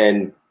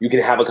 you can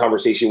have a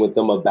conversation with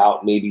them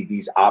about maybe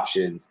these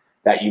options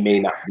that you may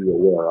not be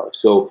aware of.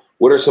 So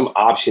what are some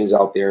options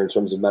out there in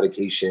terms of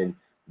medication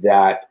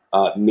that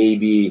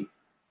maybe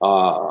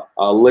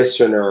a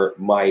listener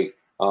might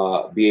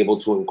be able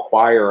to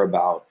inquire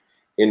about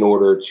in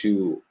order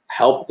to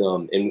help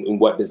them, and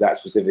what does those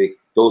specific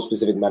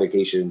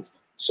medications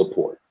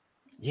support?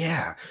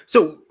 Yeah.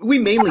 So we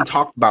mainly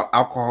talked about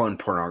alcohol and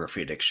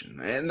pornography addiction.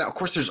 And of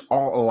course, there's a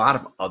lot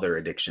of other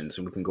addictions,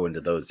 and we can go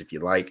into those if you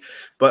like.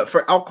 But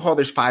for alcohol,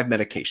 there's 5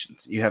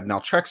 medications. You have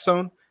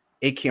naltrexone,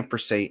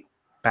 acamprosate,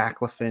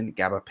 baclofen,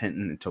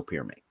 gabapentin, and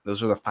topiramate.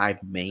 Those are the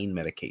 5 main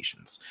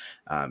medications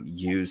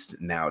used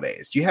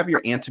nowadays. You have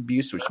your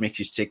antabuse, which makes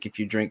you sick if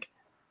you drink.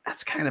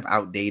 That's kind of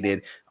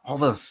outdated. All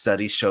the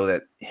studies show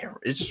that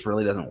it just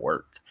really doesn't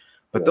work.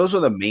 But those are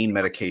the main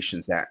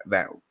medications that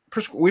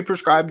we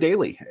prescribe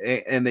daily,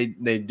 and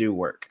they do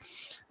work.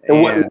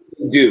 And what do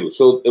you do?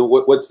 So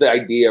what's the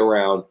idea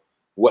around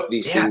what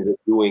these things are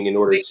doing in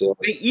order to?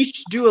 They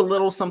each do a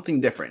little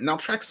something different.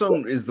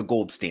 Naltrexone is the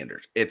gold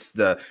standard. It's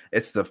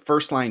the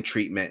first line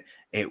treatment.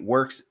 It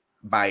works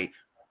by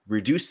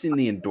reducing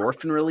the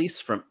endorphin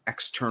release from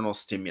external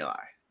stimuli.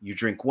 You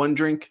drink one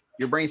drink,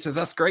 your brain says,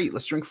 that's great,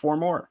 let's drink 4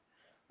 more.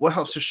 What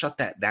helps to shut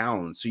that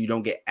down so you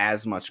don't get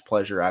as much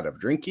pleasure out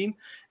of drinking?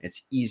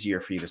 It's easier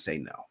for you to say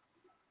no.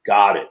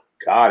 Got it.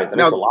 That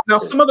makes a lot now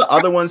some of the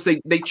other ones,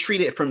 they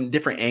treat it from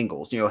different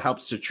angles.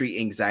 Helps to treat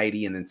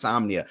anxiety and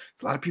insomnia.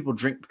 A lot of people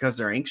drink because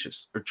they're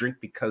anxious, or drink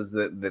because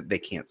they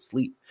can't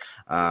sleep.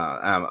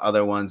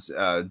 Other ones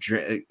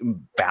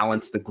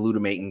balance the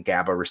glutamate and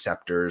GABA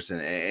receptors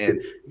and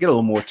get a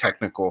little more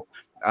technical.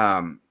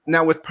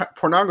 Now with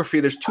pornography,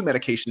 there's 2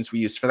 medications we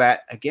use for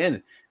that.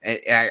 Again,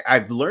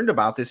 I've learned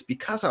about this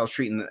because I was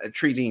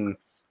treating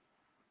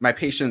my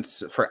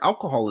patients for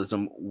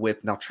alcoholism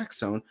with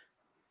naltrexone.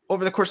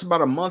 Over the course of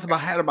about a month, I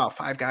had about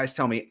 5 guys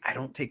tell me, I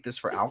don't take this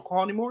for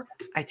alcohol anymore.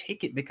 I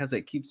take it because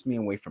it keeps me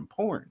away from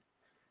porn.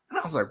 And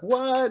I was like,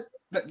 what?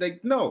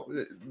 No.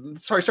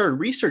 So I started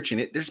researching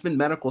it. There's been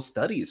medical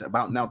studies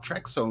about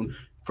naltrexone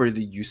for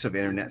the use of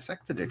internet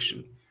sex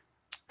addiction.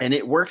 And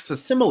it works a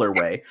similar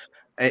way.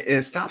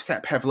 It stops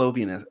that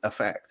Pavlovian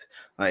effect.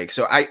 Like,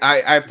 so I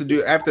have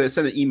to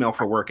send an email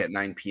for work at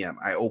 9 p.m.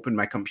 I open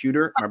my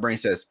computer. My brain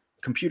says,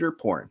 computer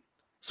porn.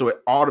 So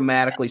it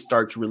automatically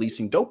starts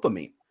releasing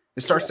dopamine.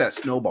 It starts that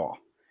snowball,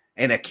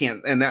 and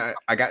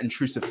I got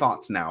intrusive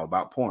thoughts now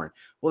about porn.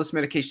 Well, this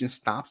medication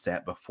stops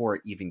that before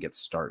it even gets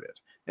started.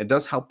 It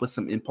does help with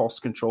some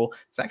impulse control.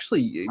 It's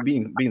actually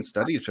being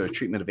studied for the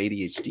treatment of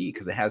ADHD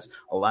because it has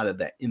a lot of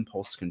that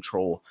impulse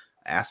control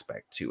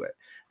aspect to it.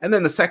 And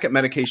then the second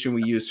medication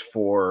we use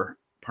for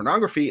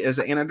pornography is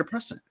an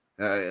antidepressant.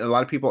 A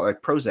lot of people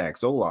like Prozac,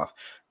 Zoloft.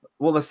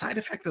 Well, the side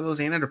effect of those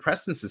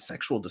antidepressants is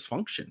sexual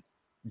dysfunction,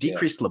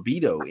 decreased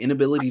libido,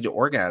 inability to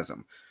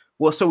orgasm.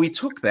 Well, so we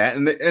took that,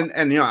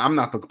 and I'm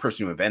not the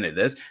person who invented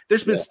this.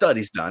 There's been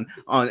studies done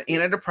on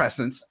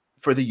antidepressants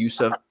for the use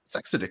of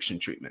sex addiction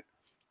treatment,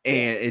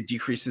 and it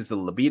decreases the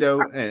libido,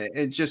 and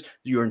it's just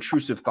your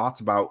intrusive thoughts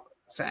about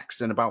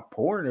sex and about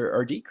porn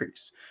are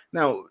decreased.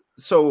 Now,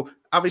 so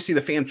obviously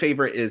the fan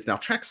favorite is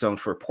naltrexone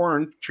for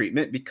porn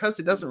treatment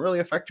because it doesn't really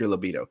affect your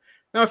libido.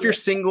 Now, if you're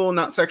single,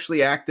 not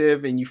sexually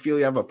active, and you feel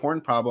you have a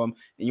porn problem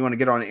and you want to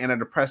get on an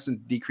antidepressant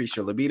to decrease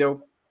your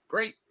libido,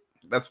 great.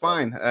 That's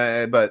fine.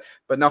 But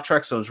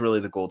naltrexone is really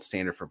the gold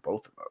standard for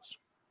both of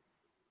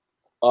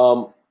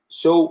those.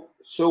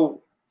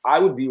 So I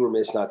would be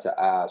remiss not to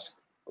ask,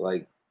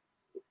 like,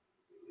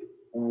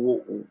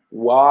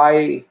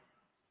 why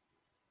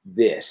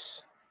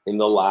this in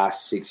the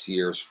last 6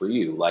 years for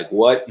you? Like,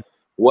 what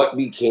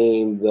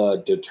became the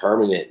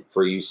determinant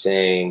for you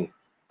saying,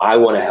 I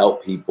want to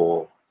help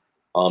people,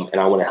 and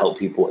I want to help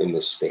people in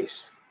this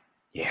space?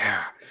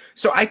 Yeah.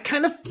 So I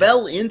kind of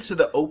fell into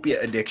the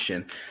opiate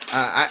addiction.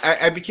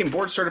 I became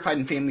board certified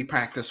in family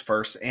practice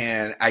first,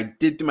 and I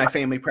did do my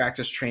family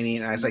practice training,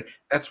 and I was like,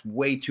 that's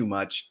way too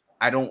much.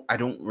 I don't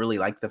really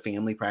like the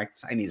family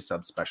practice. I need a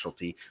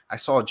subspecialty. I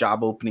saw a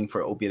job opening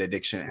for opiate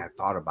addiction, and I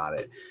thought about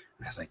it.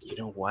 I was like, you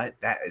know what?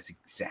 That is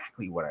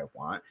exactly what I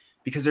want,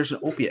 because there's an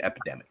opiate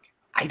epidemic.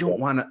 I don't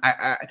want to.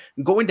 I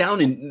going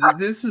down, and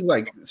this is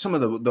like some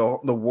of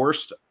the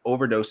worst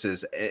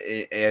overdoses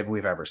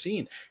we've ever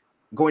seen.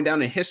 Going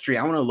down in history,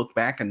 I want to look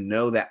back and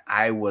know that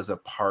I was a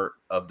part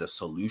of the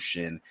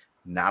solution,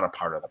 not a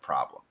part of the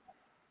problem.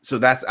 So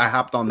I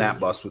hopped on that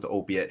bus with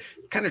opiate,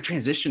 kind of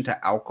transitioned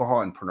to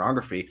alcohol and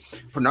pornography.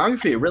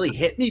 Pornography really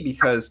hit me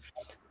because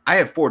I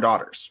have 4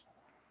 daughters,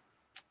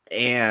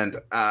 and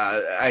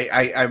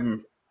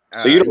I'm.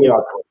 So you don't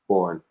watch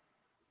porn?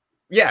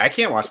 Yeah, I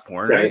can't watch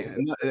porn. Okay.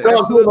 Right?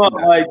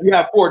 Like, you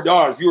have 4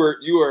 daughters. You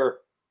were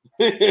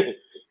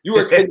you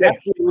were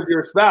connected with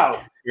your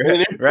spouse.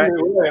 Right.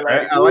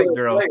 I like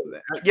girls.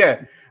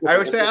 Yeah. I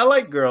would say I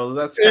like girls.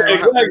 That's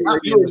kind of how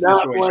you were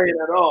not playing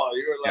at all.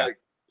 You were like,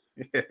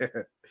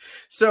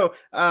 So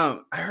I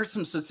heard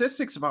some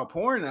statistics about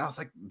porn, and I was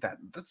like,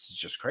 that's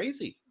just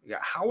crazy.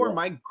 How are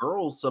my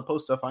girls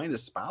supposed to find a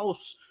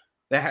spouse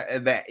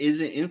that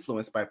isn't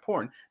influenced by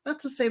porn? Not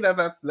to say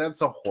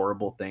that's a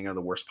horrible thing or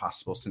the worst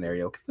possible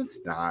scenario, because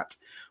it's not.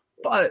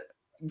 But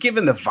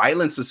given the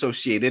violence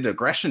associated,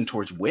 aggression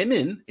towards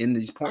women in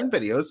these porn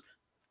videos,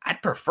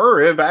 I'd prefer,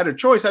 if I had a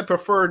choice, I'd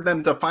prefer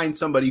them to find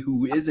somebody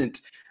who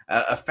isn't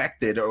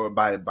affected or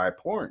by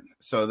porn.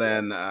 So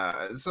then,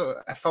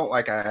 so I felt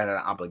like I had an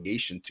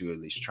obligation to at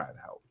least try to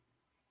help.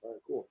 All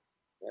right, cool.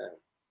 Yeah,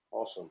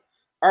 awesome.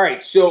 All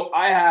right, so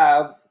I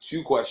have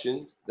 2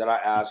 questions that I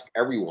ask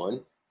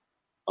everyone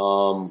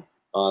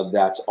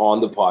that's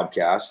on the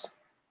podcast.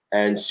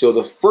 And so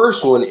the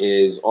first one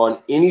is, on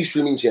any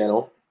streaming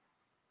channel,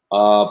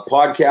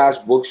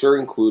 podcast, books are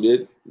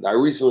included. I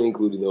recently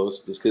included those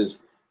just because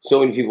so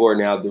many people are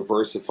now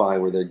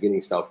diversifying where they're getting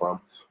stuff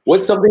from.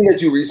 What's something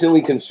that you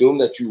recently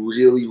consumed that you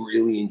really,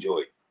 really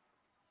enjoyed?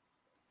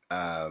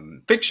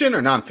 Fiction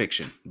or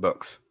nonfiction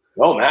books?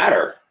 Don't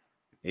matter.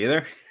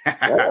 Either.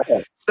 Yeah.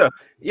 So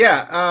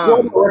yeah.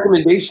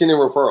 Recommendation and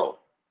referral.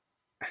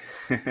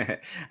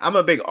 I'm a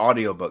okay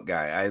audiobook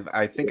guy.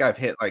 I think I've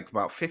hit like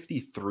about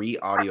 53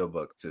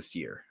 audiobooks this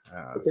year.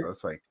 So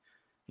it's like,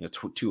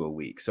 2 a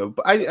week. So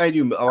I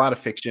do a lot of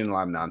fiction, a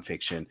lot of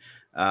nonfiction.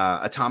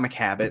 Atomic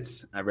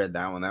Habits, I read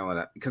that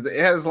one because it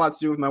has a lot to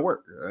do with my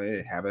work,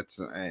 right? Habits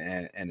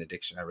and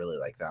addiction. I really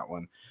like that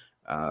one.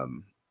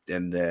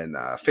 And then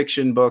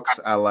fiction books,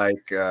 I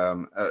like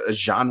a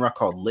genre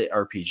called lit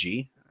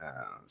RPG.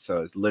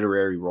 So it's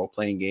literary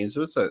role-playing games.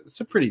 So it's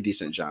a pretty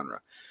decent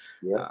genre.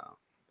 Yeah.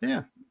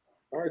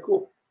 All right,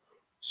 cool.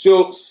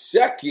 So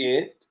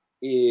second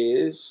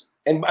is,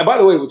 and by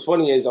the way, what's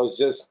funny is I was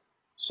just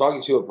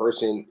talking to a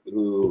person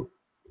who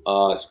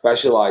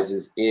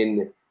specializes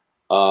in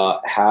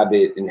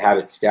habit and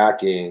habit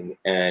stacking,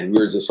 and we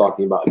were just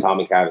talking about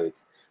Atomic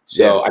Habits.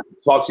 So I can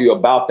talk to you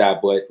about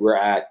that, but we're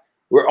at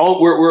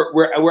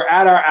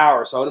our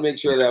hour, so I want to make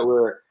sure that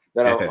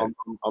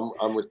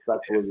I'm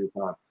respectful of your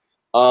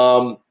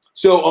time.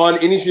 So on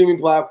any streaming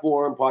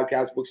platform,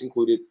 podcast, books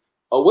included,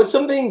 what's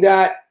something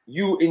that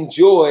you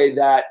enjoy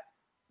that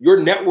your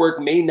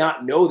network may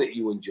not know that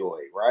you enjoy,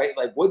 right?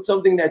 Like, what's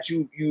something that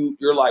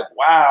you're like,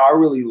 wow, I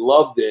really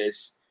love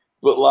this,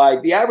 but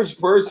like the average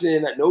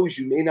person that knows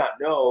you may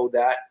not know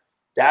that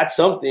that's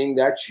something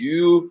that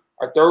you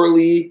are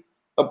thoroughly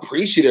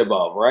appreciative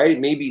of, right?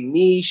 Maybe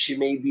niche,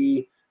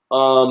 maybe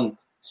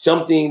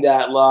something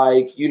that,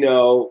 like,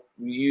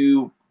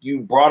 you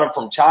brought up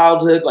from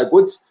childhood. Like,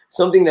 what's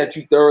something that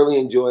you thoroughly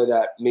enjoy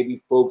that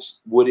maybe folks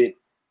wouldn't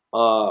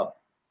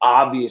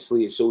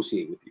obviously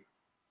associate with you?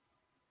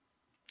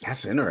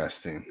 That's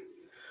interesting.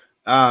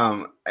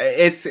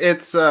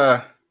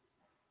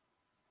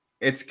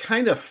 It's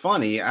kind of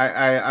funny.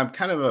 I'm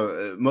kind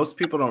of most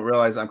people don't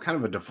realize I'm kind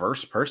of a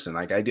diverse person.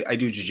 Like I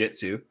do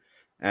jiu-jitsu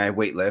and I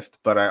weightlift,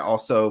 but I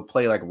also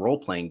play like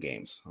role-playing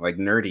games, like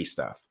nerdy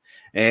stuff.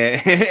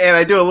 and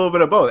I do a little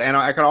bit of both. And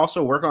I can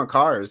also work on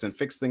cars and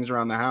fix things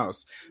around the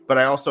house. But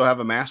I also have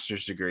a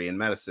master's degree in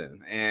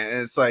medicine, and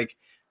it's like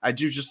I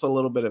do just a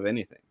little bit of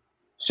anything.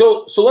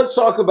 So let's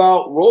talk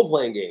about role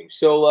playing games.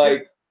 So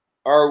like,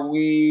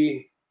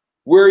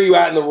 where are you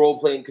at in the role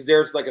playing? Because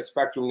there's like a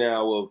spectrum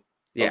now of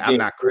I'm games.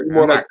 not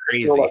More I'm like, not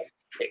crazy. no,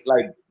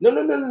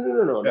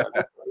 no.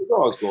 That's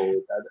where I was going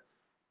with that.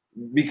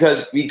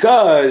 Because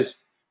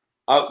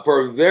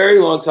for a very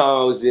long time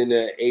I was in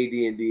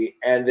AD&D,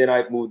 and then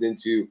I moved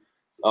into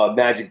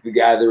Magic the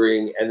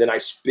Gathering, and then I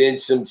spent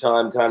some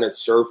time kind of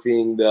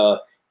surfing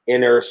the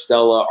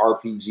Interstellar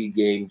RPG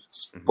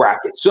games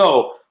bracket.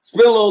 So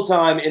spent a little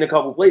time in a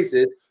couple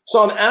places.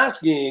 So I'm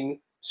asking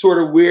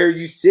sort of where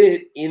you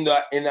sit in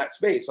that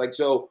space. Like,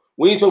 so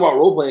when you talk about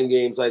role playing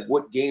games, like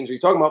what games are you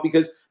talking about?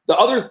 Because the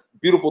other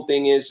beautiful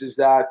thing is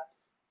that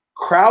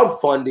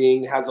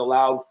crowdfunding has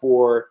allowed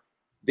for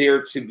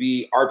there to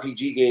be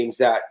RPG games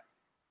that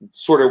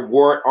sort of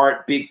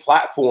aren't big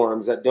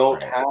platforms, that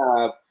don't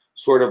have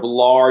sort of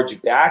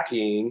large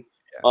backing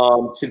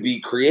to be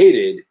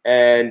created,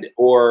 and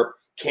or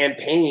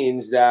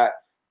campaigns that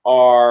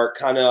are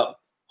kind of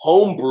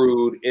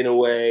homebrewed in a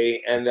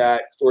way, and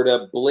that sort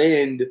of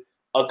blend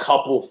a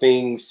couple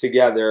things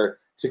together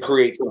to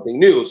create something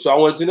new. So I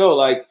wanted to know,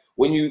 like,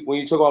 when you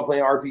talk about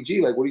playing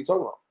RPG, like, what are you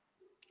talking about?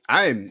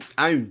 I'm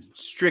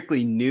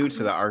strictly new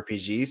to the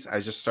RPGs.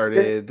 I just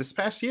started this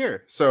past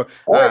year. So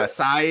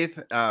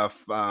Scythe,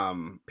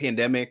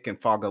 Pandemic,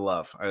 and Fog of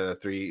Love are the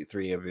three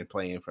I've been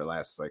playing for the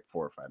last like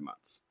 4 or 5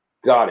 months.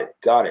 Got it.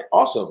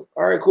 Awesome.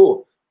 All right,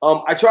 cool.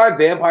 I tried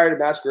Vampire the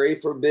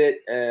Masquerade for a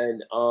bit,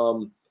 and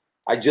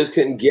I just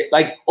couldn't get,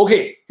 like,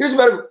 okay, here's a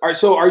better. All right,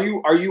 so are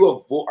you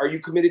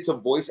committed to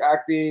voice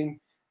acting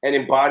and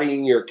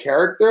embodying your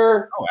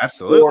character? Oh,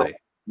 absolutely.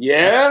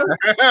 Yeah.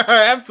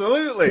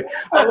 Absolutely.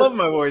 I love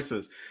my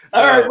voices.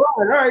 All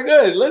right,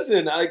 good.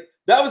 Listen,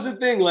 that was the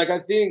thing. Like, I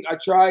think I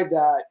tried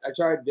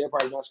Vampire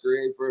the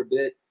Masquerade for a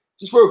bit,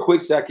 just for a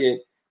quick second,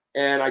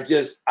 and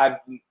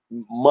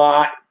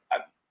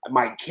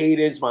my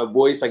cadence, my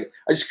voice, like,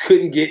 I just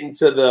couldn't get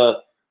into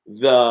the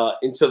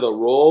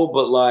role.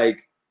 But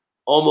like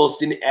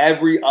almost in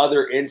every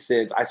other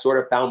instance, I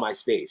sort of found my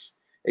space,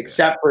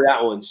 except for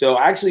that one. So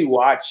I actually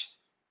watch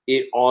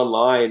it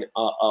online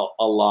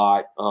a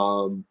lot.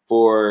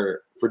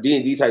 For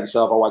D&D type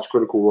stuff, I watch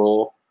Critical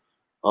Role.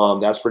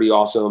 That's pretty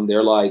awesome.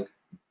 They're like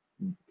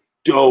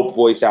dope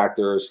voice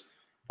actors.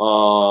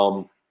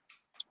 And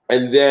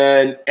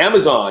then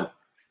Amazon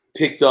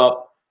picked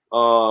up.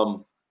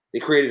 They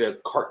created a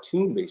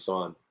cartoon based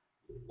on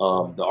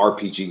the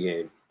RPG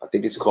game. I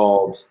think it's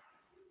called.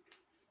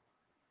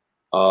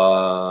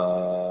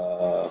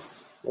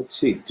 Let's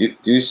see,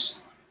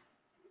 Deuce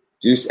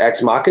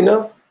Ex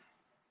Machina.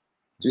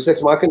 Deuce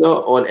Ex Machina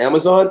on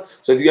Amazon.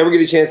 So if you ever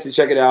get a chance to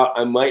check it out,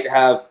 I might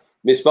have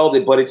misspelled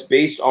it, but it's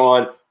based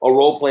on a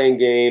role-playing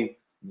game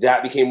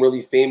that became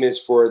really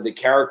famous for the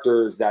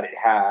characters that it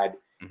had.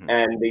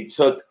 And they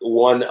took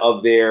one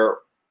of their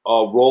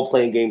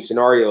role-playing game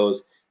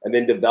scenarios and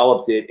then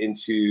developed it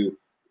into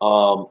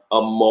a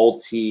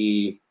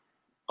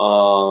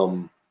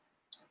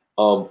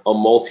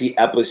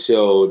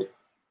multi-episode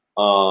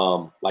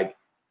like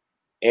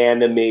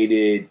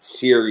animated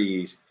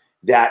series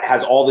that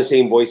has all the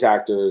same voice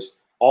actors,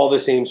 all the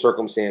same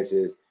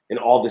circumstances, and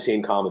all the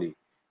same comedy.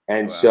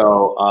 And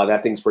so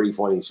that thing's pretty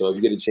funny. So if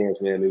you get a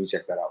chance, man, maybe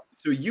check that out.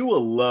 So you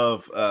will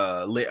love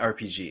lit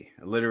RPG,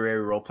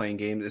 literary role-playing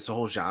games. It's a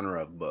whole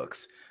genre of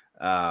books.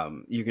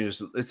 You can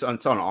just it's on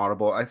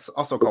Audible. It's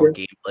also called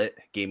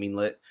gaming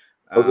lit.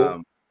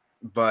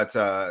 But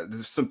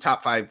there's some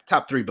top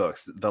 3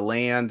 books: The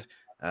Land,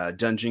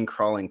 Dungeon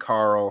Crawling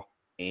Carl,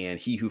 and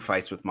He Who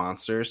Fights with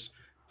Monsters.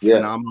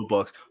 Phenomenal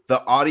books.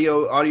 The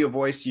audio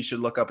voice you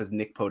should look up is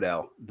Nick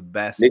Podell, the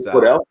best.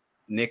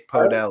 Nick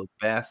Podell,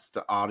 best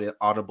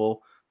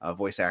audible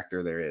voice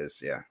actor there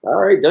is. Yeah. All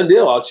right, done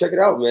deal. I'll check it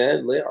out,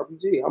 man. Lit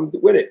RPG. I'm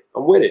with it.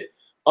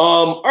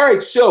 All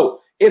right.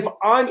 So if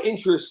I'm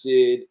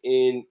interested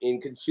in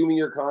consuming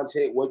your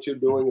content, what you're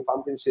doing, if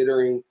I'm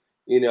considering,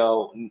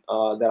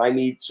 that I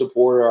need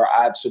support, or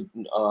I have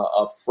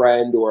a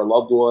friend or a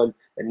loved one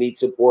that needs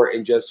support,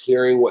 and just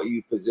hearing what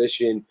you've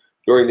positioned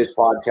during this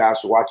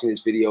podcast or watching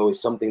this video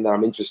is something that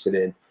I'm interested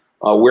in,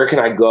 where can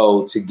I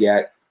go to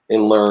get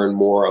and learn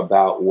more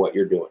about what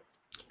you're doing?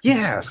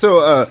 Yeah,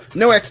 so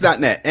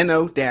nox.net,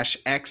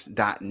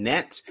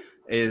 no-x.net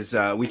is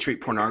we treat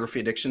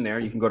pornography addiction there.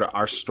 You can go to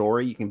our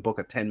story. You can book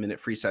a 10-minute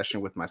free session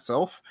with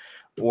myself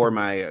or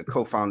my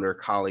co-founder,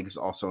 colleague, who's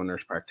also a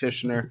nurse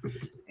practitioner.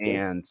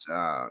 And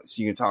so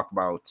you can talk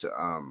about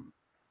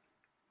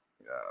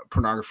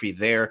pornography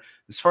there.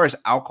 As far as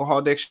alcohol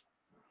addiction,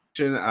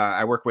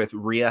 I work with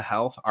RIA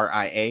Health,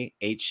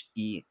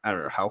 RIAHE,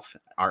 or Health,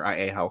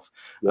 RIA Health,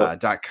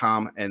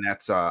 .com, and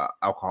that's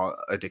alcohol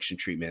addiction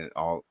treatment,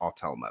 all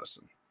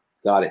telemedicine.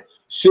 Got it.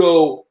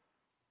 So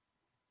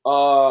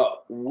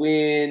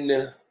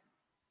when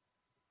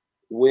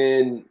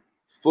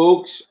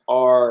folks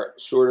are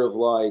sort of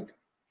like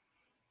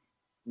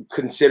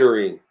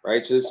considering,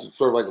 right? So this is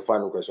sort of like a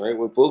final question, right?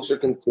 When folks are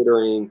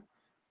considering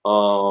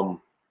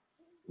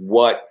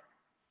what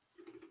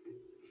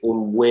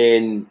and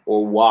when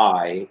or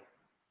why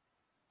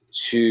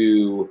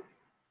to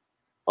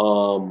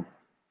um,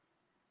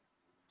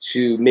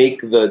 to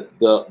make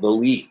the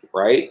leap,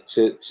 right?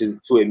 To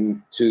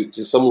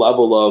some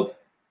level of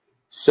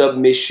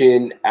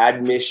submission,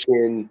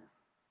 admission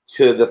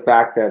to the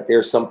fact that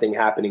there's something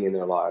happening in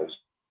their lives,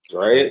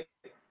 right?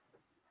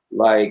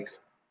 Like,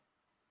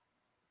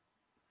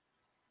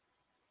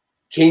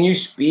 can you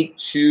speak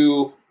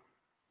to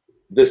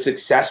the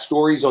success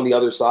stories on the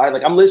other side?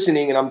 Like, I'm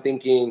listening and I'm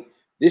thinking,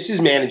 this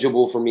is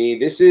manageable for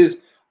me.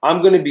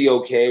 I'm going to be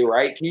okay,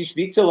 right? Can you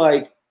speak to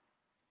like,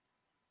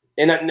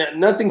 and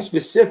nothing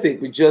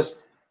specific, but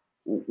just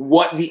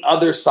what the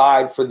other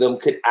side for them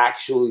could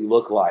actually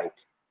look like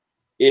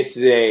if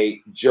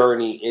they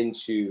journey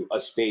into a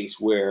space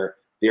where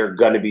they're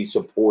going to be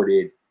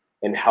supported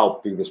and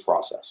helped through this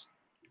process?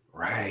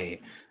 Right.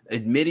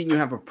 Admitting you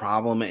have a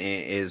problem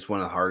is one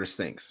of the hardest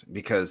things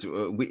because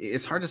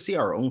it's hard to see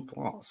our own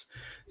flaws.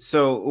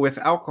 So with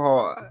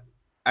alcohol,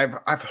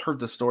 I've heard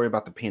the story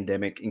about the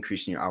pandemic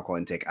increasing your alcohol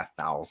intake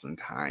 1,000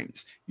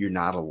 times. You're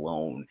not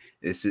alone.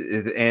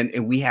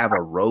 And we have a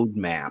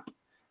roadmap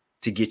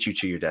to get you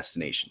to your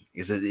destination.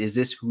 Is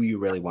this who you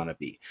really want to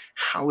be?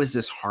 How is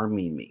this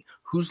harming me?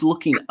 Who's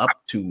looking up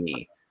to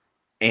me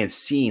and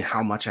seeing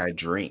how much I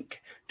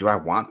drink? Do I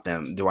want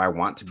them? Do I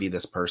want to be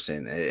this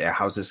person?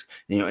 How's this?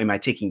 Am I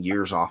taking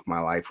years off my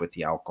life with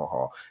the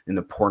alcohol and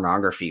the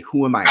pornography?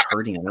 Who am I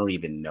hurting? I don't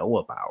even know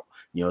about.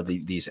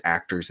 These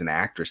actors and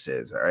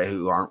actresses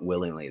who aren't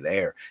willingly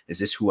there. Is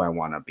this who I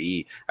want to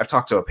be? I've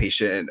talked to a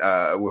patient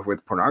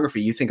with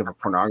pornography. You think of a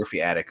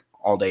pornography addict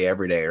all day,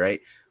 every day,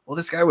 right?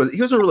 Well,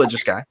 he was a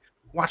religious guy,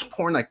 watched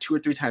porn like 2 or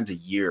 3 times a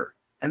year.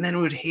 And then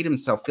would hate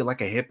himself, feel like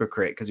a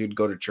hypocrite because he'd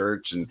go to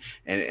church and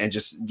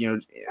just,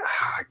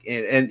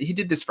 and he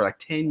did this for like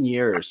 10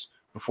 years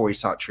before he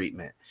sought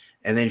treatment.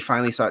 And then he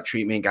finally sought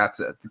treatment, got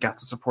the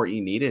support he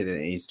needed,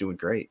 and he's doing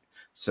great.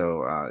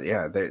 So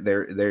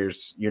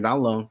there's you're not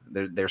alone.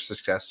 There's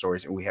success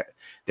stories, and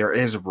there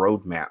is a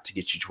roadmap to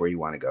get you to where you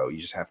want to go. You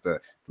just have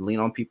to lean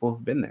on people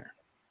who've been there.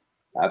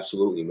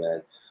 Absolutely,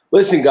 man.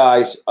 Listen,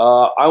 guys,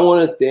 I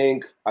want to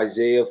thank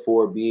Isaiah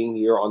for being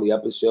here on the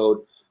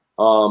episode.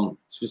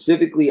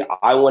 Specifically,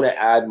 I want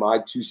to add my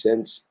 2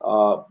 cents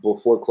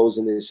before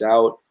closing this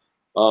out.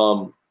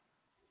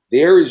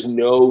 There is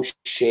no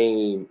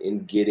shame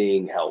in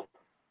getting help,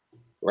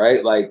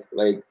 right? Like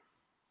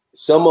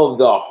some of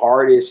the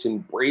hardest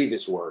and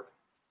bravest work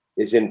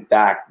is in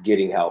fact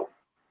getting help.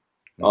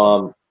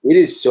 It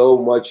is so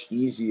much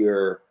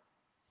easier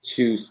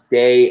to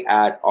stay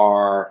at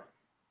our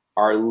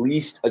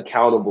least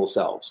accountable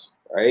selves,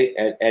 right?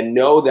 And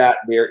know that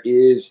there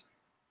is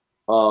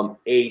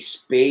a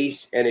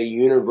space and a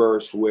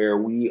universe where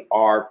we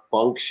are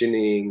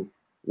functioning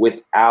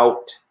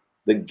without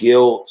the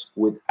guilt,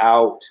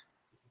 without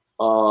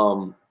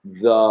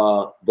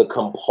the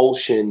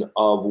compulsion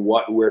of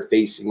what we're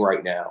facing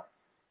right now.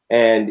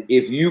 And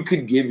if you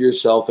could give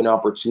yourself an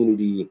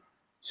opportunity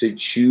to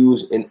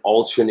choose an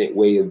alternate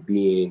way of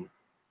being,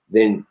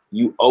 then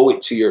you owe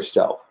it to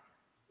yourself.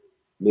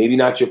 Maybe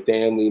not your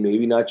family,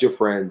 maybe not your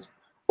friends,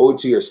 owe it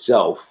to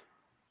yourself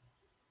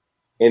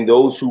and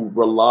those who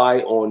rely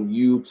on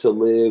you to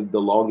live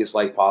the longest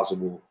life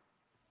possible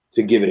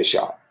to give it a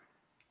shot.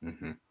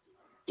 Mm-hmm.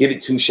 Give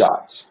it 2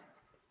 shots.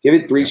 Give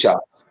it 3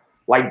 shots.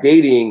 Like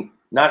dating,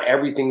 not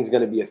everything's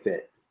going to be a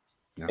fit.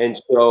 No. And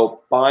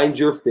so find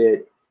your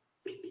fit.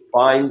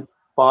 Find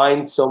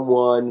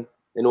someone,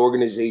 an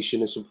organization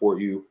to support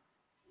you.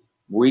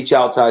 Reach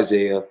out to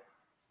Isaiah.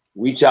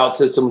 Reach out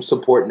to some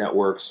support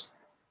networks.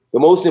 The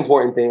most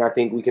important thing I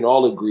think we can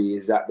all agree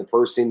is that the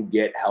person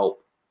get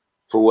help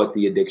for what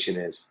the addiction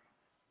is.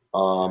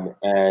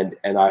 And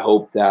I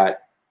hope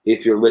that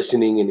if you're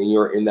listening and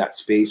you're in that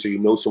space or you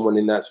know someone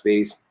in that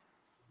space,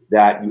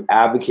 that you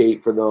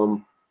advocate for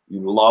them, you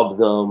love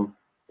them,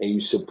 and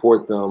you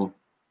support them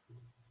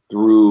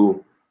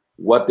through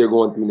what they're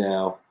going through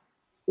now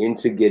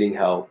into getting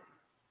help.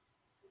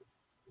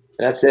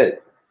 And that's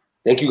it.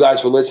 Thank you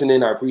guys for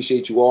listening. I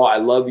appreciate you all. I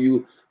love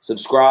you.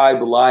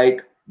 Subscribe,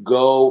 like,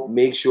 go.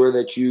 Make sure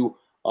that you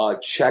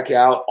check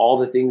out all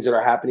the things that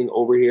are happening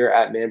over here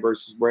at Man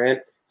vs. Brand.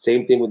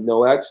 Same thing with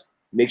NoX.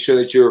 Make sure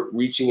that you're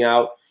reaching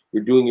out.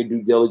 You're doing your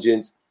due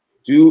diligence.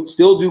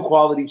 Still do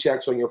quality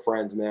checks on your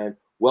friends, man.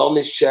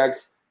 Wellness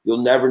checks.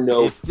 You'll never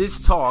know. If this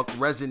talk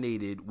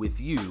resonated with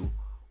you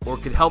or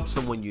could help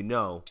someone you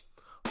know,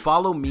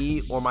 follow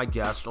me or my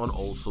guest on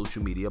all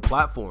social media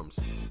platforms.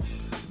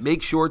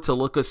 Make sure to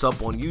look us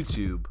up on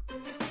YouTube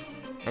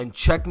and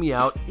check me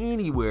out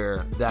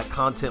anywhere that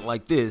content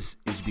like this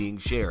is being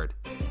shared.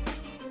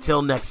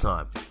 Till next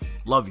time,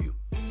 love you.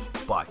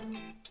 Bye.